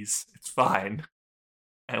 Please, it's fine.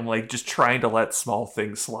 And, like, just trying to let small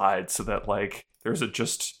things slide so that, like, there's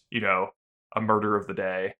just, you know, a murder of the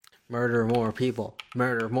day. Murder more people.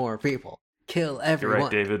 Murder more people. Kill everyone. You're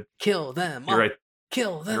right, David. Kill them. You're right.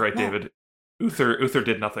 Kill them. You're right, David. Uther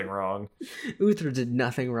did nothing wrong. Uther did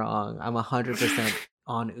nothing wrong. I'm 100%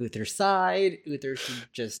 on Uther's side. Uther should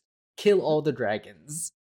just kill all the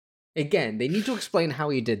dragons. Again, they need to explain how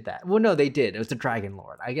he did that. Well, no, they did. It was the Dragon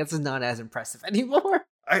Lord. I guess it's not as impressive anymore.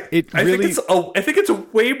 I think it's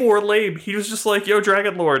way more lame. He was just like, yo,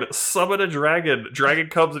 Dragon Lord, summon a dragon. Dragon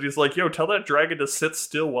comes and he's like, yo, tell that dragon to sit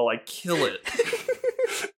still while I kill it.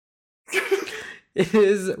 It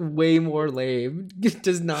is way more lame. It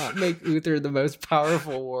does not make Uther the most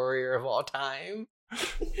powerful warrior of all time.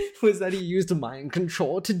 Was that he used mind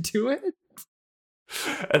control to do it?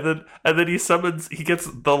 And then he gets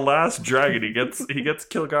the last dragon. He gets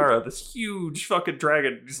Kilgara, this huge fucking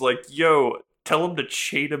dragon. He's like, yo, tell him to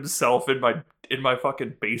chain himself in my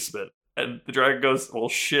fucking basement. And the dragon goes, well,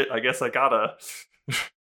 shit, I guess I gotta.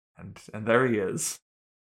 and there he is.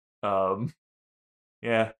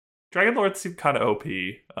 Yeah, Dragon Lords seem kind of OP.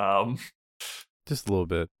 Just a little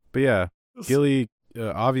bit, but yeah, Gilly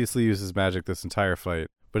obviously uses magic this entire fight,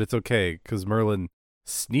 but it's okay because Merlin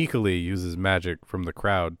sneakily uses magic from the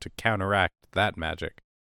crowd to counteract that magic.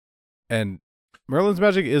 And Merlin's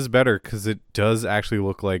magic is better because it does actually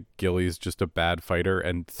look like Gilly's just a bad fighter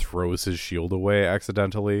and throws his shield away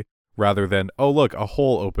accidentally, rather than, oh look, a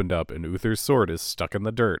hole opened up and Uther's sword is stuck in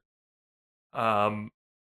the dirt.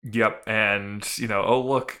 Yep, and, oh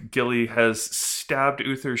look, Gilly has stabbed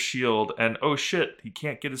Uther's shield, and oh shit, he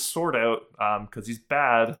can't get his sword out, because he's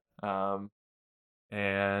bad.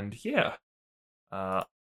 And yeah.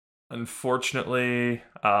 Unfortunately,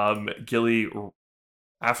 Gilly,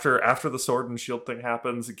 after the sword and shield thing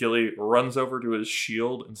happens, Gilly runs over to his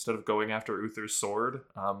shield instead of going after Uther's sword,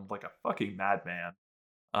 like a fucking madman.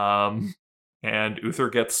 And Uther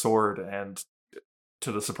gets sword, and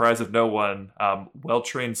to the surprise of no one,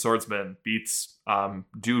 well-trained swordsman beats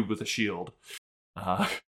dude with a shield.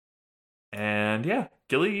 And yeah,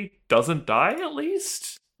 Gilly doesn't die, at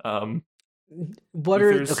least. Okay.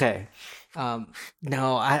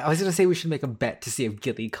 No, I was gonna say we should make a bet to see if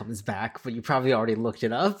Gilly comes back, but you probably already looked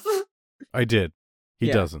it up. I did. He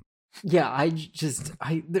doesn't. Yeah, I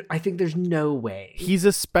think there's no way. He's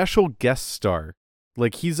a special guest star.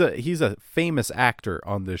 Like, he's a famous actor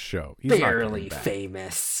on this show. He's barely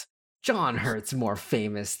famous. John Hurt's more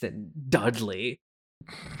famous than Dudley.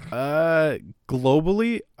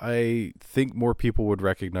 Globally, I think more people would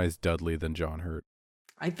recognize Dudley than John Hurt.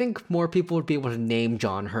 I think more people would be able to name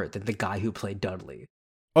John Hurt than the guy who played Dudley.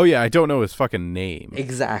 Oh yeah, I don't know his fucking name.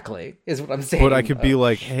 Exactly, is what I'm saying. But I could be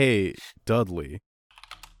like, hey, Dudley.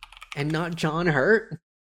 And not John Hurt?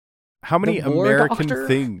 How many American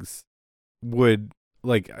things would...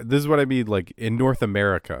 Like, this is what I mean, like, in North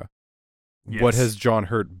America, what has John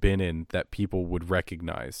Hurt been in that people would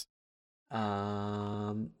recognize?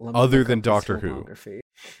 Other than Doctor Who.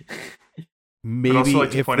 Maybe I'd also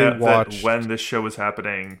like to if point they out watched... that when this show was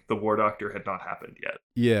happening, The War Doctor had not happened yet.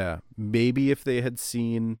 Yeah, maybe if they had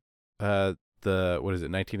seen the,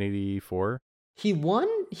 1984? He won?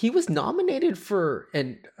 He was nominated for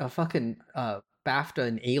a fucking BAFTA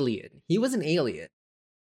an Alien. He was an alien.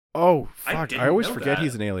 Oh, fuck. I always forget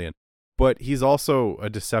he's an alien. But he's also a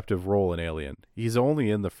deceptive role in Alien. He's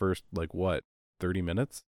only in the first, 30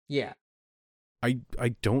 minutes? Yeah. I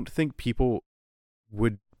don't think people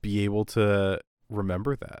would be able to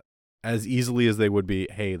remember that as easily as they would be,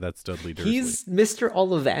 hey, that's Dudley Dursley. He's Mr.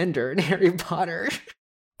 Ollivander in Harry Potter.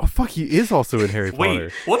 Oh, fuck, he is also in Harry Potter.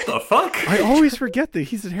 Wait, what the fuck? I always forget that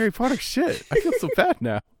he's in Harry Potter. Shit, I feel so bad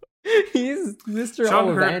now. He's Mr. John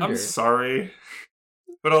Ollivander. Hurt, I'm sorry.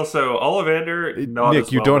 But also, Ollivander, not Nick,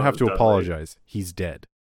 as you well don't have as to Dudley. apologize. He's dead.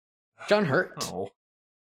 John Hurt? Oh.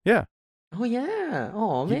 Yeah. Oh, yeah.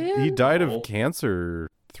 Oh, man. He died of cancer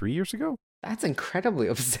 3 years ago? That's incredibly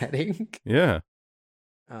upsetting. Yeah.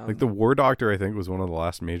 Like, the War Doctor, I think, was one of the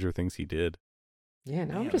last major things he did. Yeah,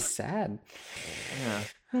 now I'm just sad.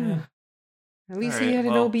 Yeah. At least All he had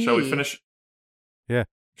an OBE. Shall we finish? Yeah.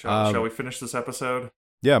 Shall we finish this episode?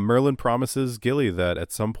 Yeah, Merlin promises Gilly that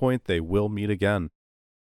at some point they will meet again.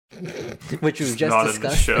 Which was just not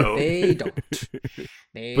discussed. in the show. They don't.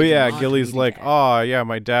 But yeah, Gilly's like, oh, yeah,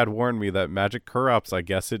 my dad warned me that magic corrupts. I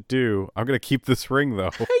guess it do. I'm going to keep this ring, though.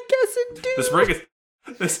 I guess it do.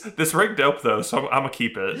 This ring dope, though, so I'm going to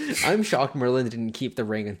keep it. I'm shocked Merlin didn't keep the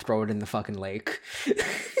ring and throw it in the fucking lake.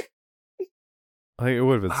 Like, it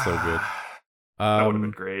would have been so good. That would have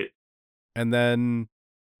been great. And then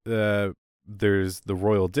there's the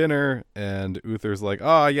royal dinner, and Uther's like,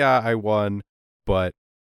 oh, yeah, I won, but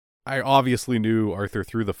I obviously knew Arthur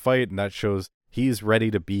through the fight, and that shows he's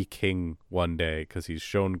ready to be king one day because he's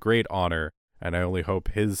shown great honor, and I only hope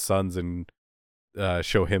his sons and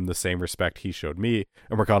show him the same respect he showed me.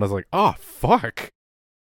 And Morgana's like, oh, fuck.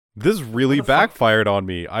 This really backfired on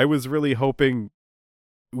me. I was really hoping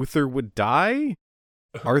Uther would die?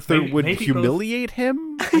 Arthur would humiliate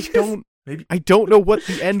him? I don't know what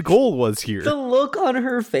the end goal was here. The look on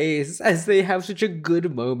her face as they have such a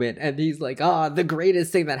good moment, and he's like, the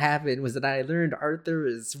greatest thing that happened was that I learned Arthur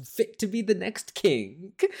is fit to be the next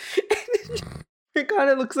king. It kind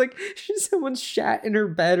of looks like someone shat in her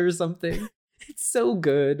bed or something. It's so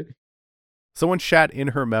good. Someone shat in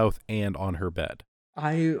her mouth and on her bed.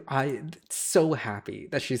 I'm so happy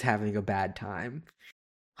that she's having a bad time.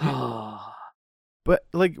 But,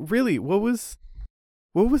 like, really, what was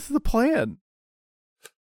the plan?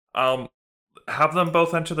 have them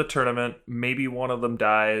both enter the tournament. Maybe one of them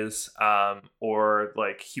dies, or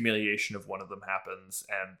like humiliation of one of them happens,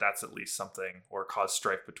 and that's at least something, or cause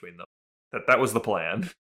strife between them. That was the plan.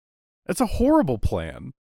 It's a horrible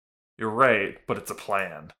plan. You're right, but it's a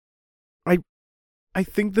plan. I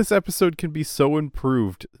think this episode can be so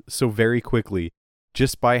improved so very quickly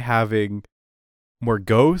just by having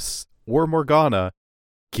Morgause or Morgana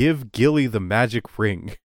give Gilly the magic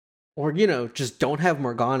ring. Or, just don't have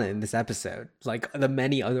Morgana in this episode. Like the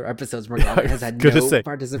many other episodes Morgana has had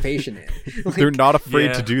participation in. Like, they're not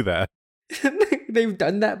afraid to do that. They've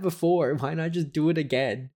done that before. Why not just do it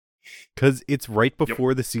again? Because it's right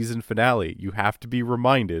before the season finale. You have to be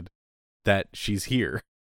reminded that she's here.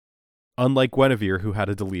 Unlike Guinevere, who had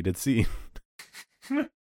a deleted scene.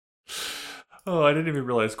 Oh, I didn't even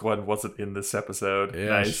realize Gwen wasn't in this episode. Yeah,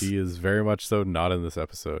 nice. She is very much so not in this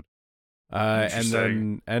episode. And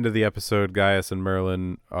then, end of the episode, Gaius and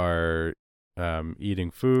Merlin are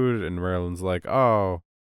eating food, and Merlin's like, "Oh,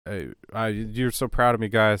 you're so proud of me,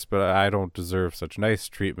 Gaius, but I don't deserve such nice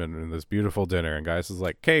treatment in this beautiful dinner." And Gaius is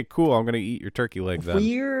like, "Okay, cool, I'm gonna eat your turkey leg then."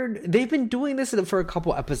 Weird. They've been doing this for a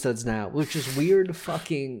couple episodes now, which is weird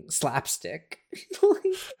fucking slapstick.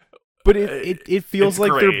 But it feels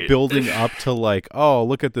like great. They're building up to like, oh,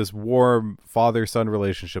 look at this warm father-son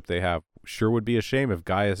relationship they have. Sure would be a shame if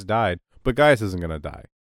Gaius died, but Gaius isn't gonna die.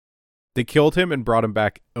 They killed him and brought him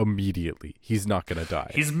back immediately. He's not gonna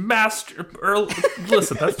die. He's master.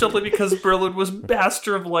 Listen, that's only because Merlin was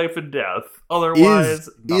master of life and death. Otherwise,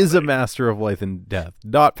 is a master of life and death,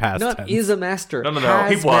 not past tense. Is a master. No.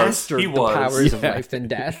 He was. He the powers of life and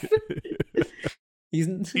death.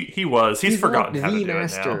 He was. He's forgotten how to do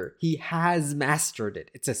master. it now. He has mastered it.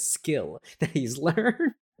 It's a skill that he's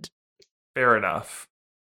learned. Fair enough.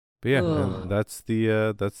 But yeah, and that's the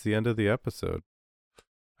end of the episode.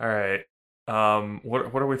 All right.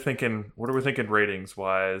 What are we thinking? What are we thinking ratings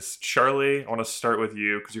wise? Charlie, I want to start with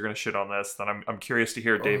you because you're gonna shit on this. Then I'm curious to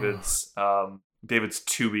hear David's to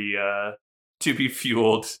be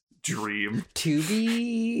fueled dream. To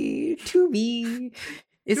be.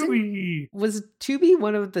 Was Tubi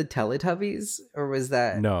one of the Teletubbies, or was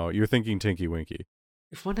that? No, you're thinking Tinky Winky.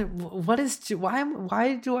 What is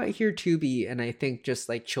why do I hear Tubi and I think just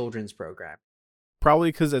like children's program?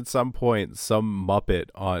 Probably because at some point some Muppet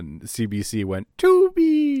on CBC went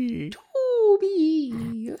Tubi.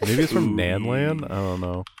 Maybe it's from Nanland. I don't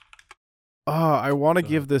know. I want to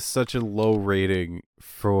give this such a low rating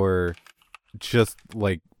for just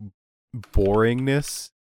like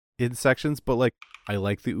boringness in sections, but like I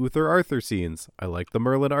like the Uther Arthur scenes. I like the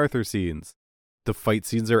Merlin Arthur scenes. The fight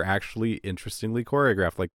scenes are actually interestingly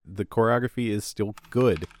choreographed. Like the choreography is still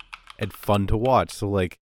good and fun to watch. So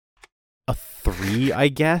like a 3, I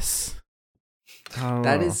guess.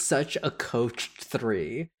 That is such a coached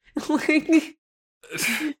 3. Like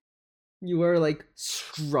you are like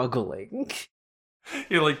struggling.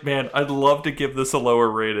 You're like, man, I'd love to give this a lower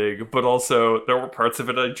rating, but also there were parts of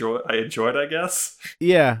it I enjoyed, I guess.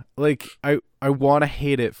 Yeah, like I want to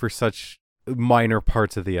hate it for such minor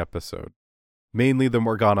parts of the episode. Mainly the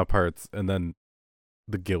Morgana parts and then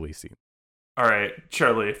the Gilly scene. All right,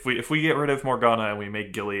 Charlie, if we get rid of Morgana and we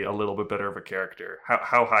make Gilly a little bit better of a character,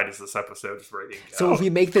 how high does this episode's rating go? So if we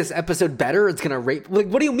make this episode better, it's gonna rate. Like,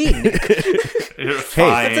 what do you mean?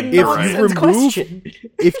 Fine,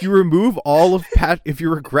 if you remove all of if you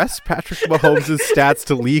regress Patrick Mahomes' stats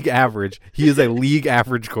to league average, he is a league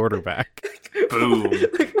average quarterback. Boom.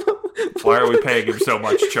 Why are we paying him so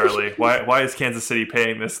much, Charlie? Why is Kansas City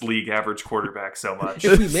paying this league average quarterback so much?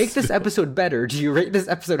 If we make this episode better, do you rate this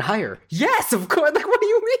episode higher? Yes, of course. Like, what do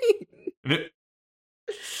you mean?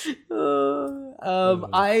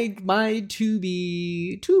 My to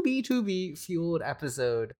be fueled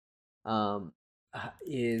episode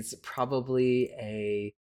is probably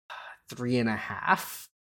a 3.5.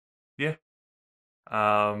 Yeah.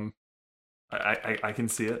 I can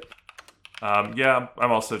see it. Yeah,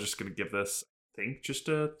 I'm also just gonna give this, I think, just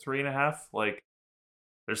a 3.5. Like,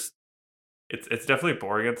 it's definitely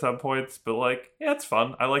boring at some points, but like, yeah, it's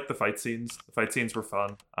fun. I like the fight scenes. The fight scenes were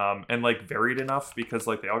fun, and like varied enough because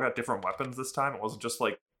like they all got different weapons this time. It wasn't just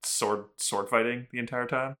like sword fighting the entire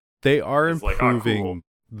time. They are improving like, cool.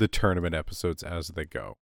 the tournament episodes as they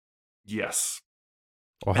go. Yes,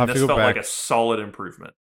 We'll have and to this go felt back. like a solid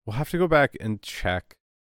improvement. We'll have to go back and check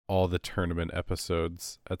all the tournament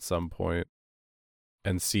episodes at some point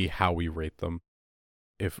and see how we rate them.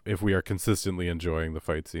 If we are consistently enjoying the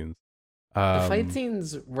fight scenes. The fight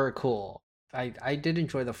scenes were cool. I did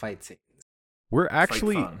enjoy the fight scenes. We're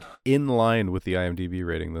actually in line with the IMDb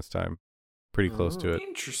rating this time. Pretty close to it.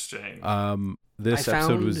 Interesting. This I episode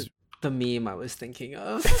found was the meme I was thinking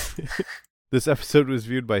of. This episode was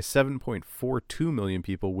viewed by 7.42 million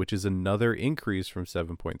people, which is another increase from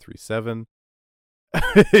 7.37.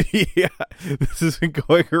 Yeah, this has been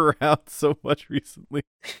going around so much recently.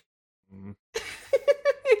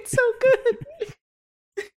 It's so good.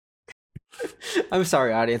 I'm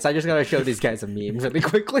sorry, audience. I just gotta show these guys a meme really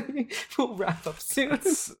quickly. We'll wrap up soon.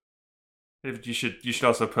 You should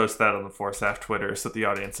also post that on the ForceAF Twitter so that the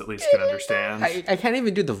audience at least can understand. I can't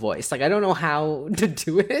even do the voice. Like, I don't know how to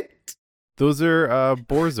do it. Those are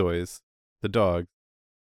Borzois, the dog.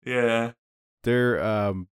 Yeah. They're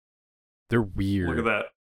weird. Look at that.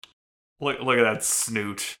 Look at that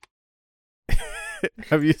snoot.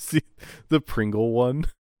 Have you seen the Pringle one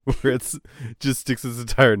where it's just sticks its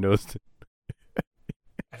entire nose to?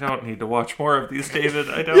 I don't need to watch more of these, David.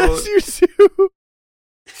 I don't. Yes, you do.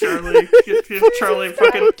 Charlie, Charlie,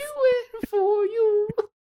 fucking do it for you.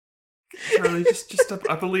 Charlie, just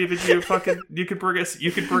I believe in you. Fucking, you could bring us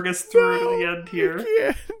through to the end here. You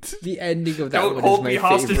can't. The ending of that Don't one hold is my me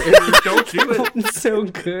hostage. favorite. Don't do it. It's so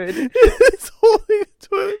good. It's holding it to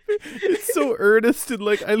it. It's so earnest and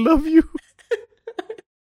like, I love you.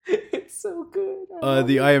 It's so good.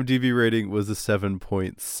 The IMDb rating was a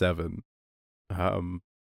 7.7.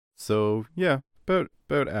 So yeah, about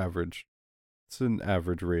average. It's an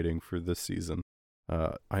average rating for this season,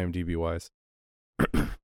 IMDb wise.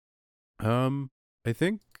 I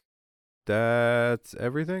think that's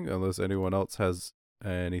everything, unless anyone else has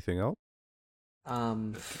anything else.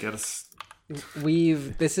 Get us.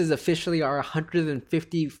 This is officially our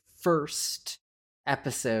 151st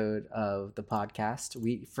episode of the podcast.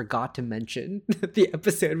 We forgot to mention that the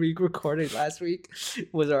episode we recorded last week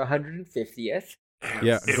was our 150th.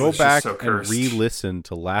 Yeah, It go was just back so and cursed. re-listen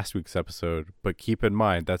to last week's episode, but keep in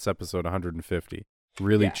mind that's episode 150.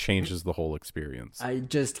 Really Yeah. changes the whole experience. I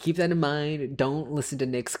just keep that in mind. Don't listen to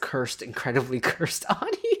Nick's incredibly cursed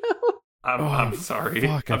audio. I'm sorry.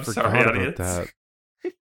 Fuck, I I'm forgot sorry, about audience. that.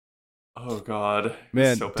 Oh God,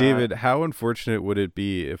 Man, it's so bad. David, how unfortunate would it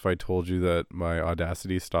be if I told you that my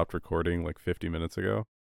Audacity stopped recording like 50 minutes ago?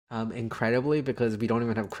 Incredibly, because we don't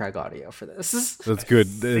even have Craig audio for this. That's good.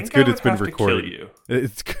 Think It's I good would it's been have to recorded. kill you.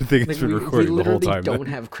 It's a good thing it's Like, been we recording the whole literally time. don't then.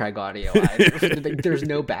 have Craig audio either. Like, there's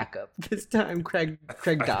no backup. This time Craig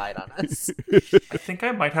died on us. I think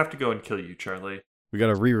I might have to go and kill you, Charlie. We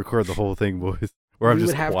gotta re-record the whole thing, boys. Or I'm We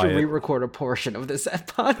just would have quiet. to re-record a portion of this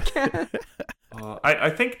podcast. I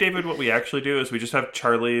think, David, what we actually do is we just have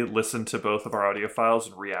Charlie listen to both of our audio files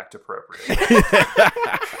and react appropriately.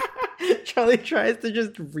 Charlie tries to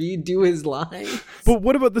just redo his line. But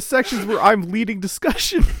what about the sections where I'm leading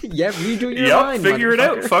discussion? Yeah, redo your Yep, line. figure it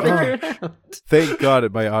out, motherfucker. fucker. Figure it out. Thank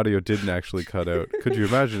God my audio didn't actually cut out. Could you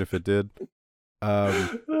imagine if it did?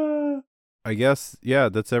 I guess, yeah,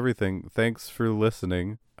 that's everything. Thanks for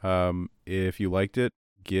listening. If you liked it,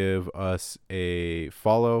 give us a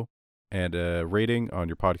follow and a rating on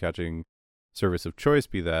your podcatching service of choice,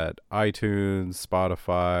 be that iTunes,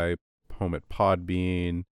 Spotify, home at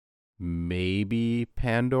Podbean, maybe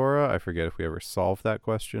Pandora. I forget if we ever solved that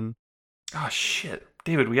question. Oh shit,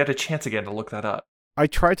 David, we had a chance again to look that up. I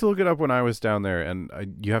tried to look it up when I was down there, and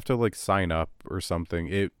you have to like sign up or something.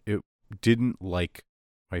 It didn't like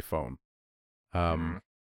my phone.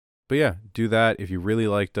 But yeah, do that. If you really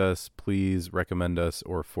liked us, please recommend us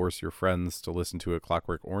or force your friends to listen to it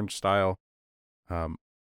Clockwork Orange style. I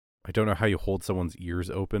don't know how you hold someone's ears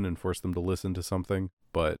open and force them to listen to something,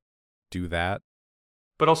 but do that.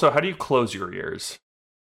 But also, how do you close your ears?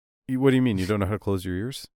 What do you mean? You don't know how to close your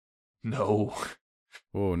ears? No.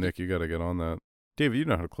 Whoa, Nick, you gotta get on that. David, you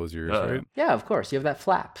know how to close your ears, right? Yeah, of course. You have that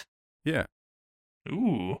flap. Yeah.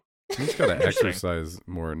 Ooh. You just gotta Interesting. exercise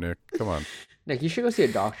more, Nick. Come on. Nick, you should go see a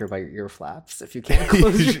doctor about your ear flaps if you can't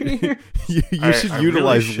close your ear. you I should really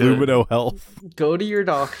utilize should. Lumino Health. Go to your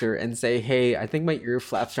doctor and say, "Hey, I think my ear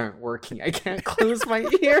flaps aren't working. I can't close my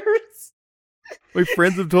ears." My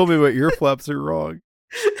friends have told me my ear flaps are wrong.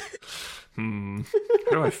 How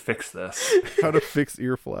do I fix this? How to fix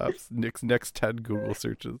ear flaps. Nick's next 10 Google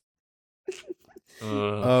searches.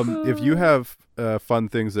 If you have fun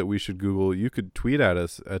things that we should Google, you could tweet at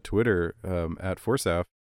us at Twitter at ForceAF.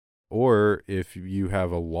 Or if you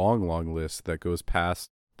have a long list that goes past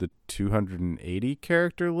the 280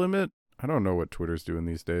 character limit, I don't know what Twitter's doing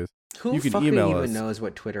these days. Who You can fucking email even us. knows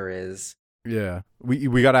what Twitter is? Yeah,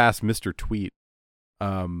 we got to ask Mr. Tweet.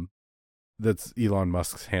 That's Elon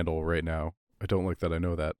Musk's handle right now. I don't like that I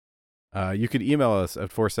know that. You could email us at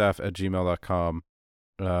forceaf@gmail.com.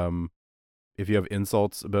 If you have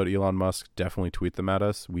insults about Elon Musk, definitely tweet them at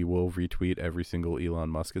us. We will retweet every single Elon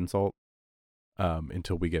Musk insult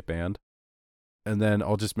until we get banned. And then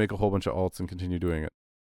I'll just make a whole bunch of alts and continue doing it.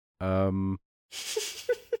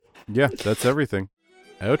 Yeah, that's everything.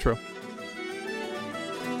 Outro.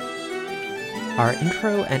 Our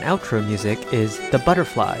intro and outro music is The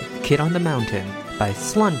Butterfly, Kid on the Mountain by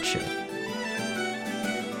Slunch.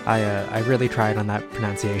 I really tried on that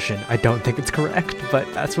pronunciation. I don't think it's correct,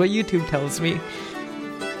 but that's what YouTube tells me.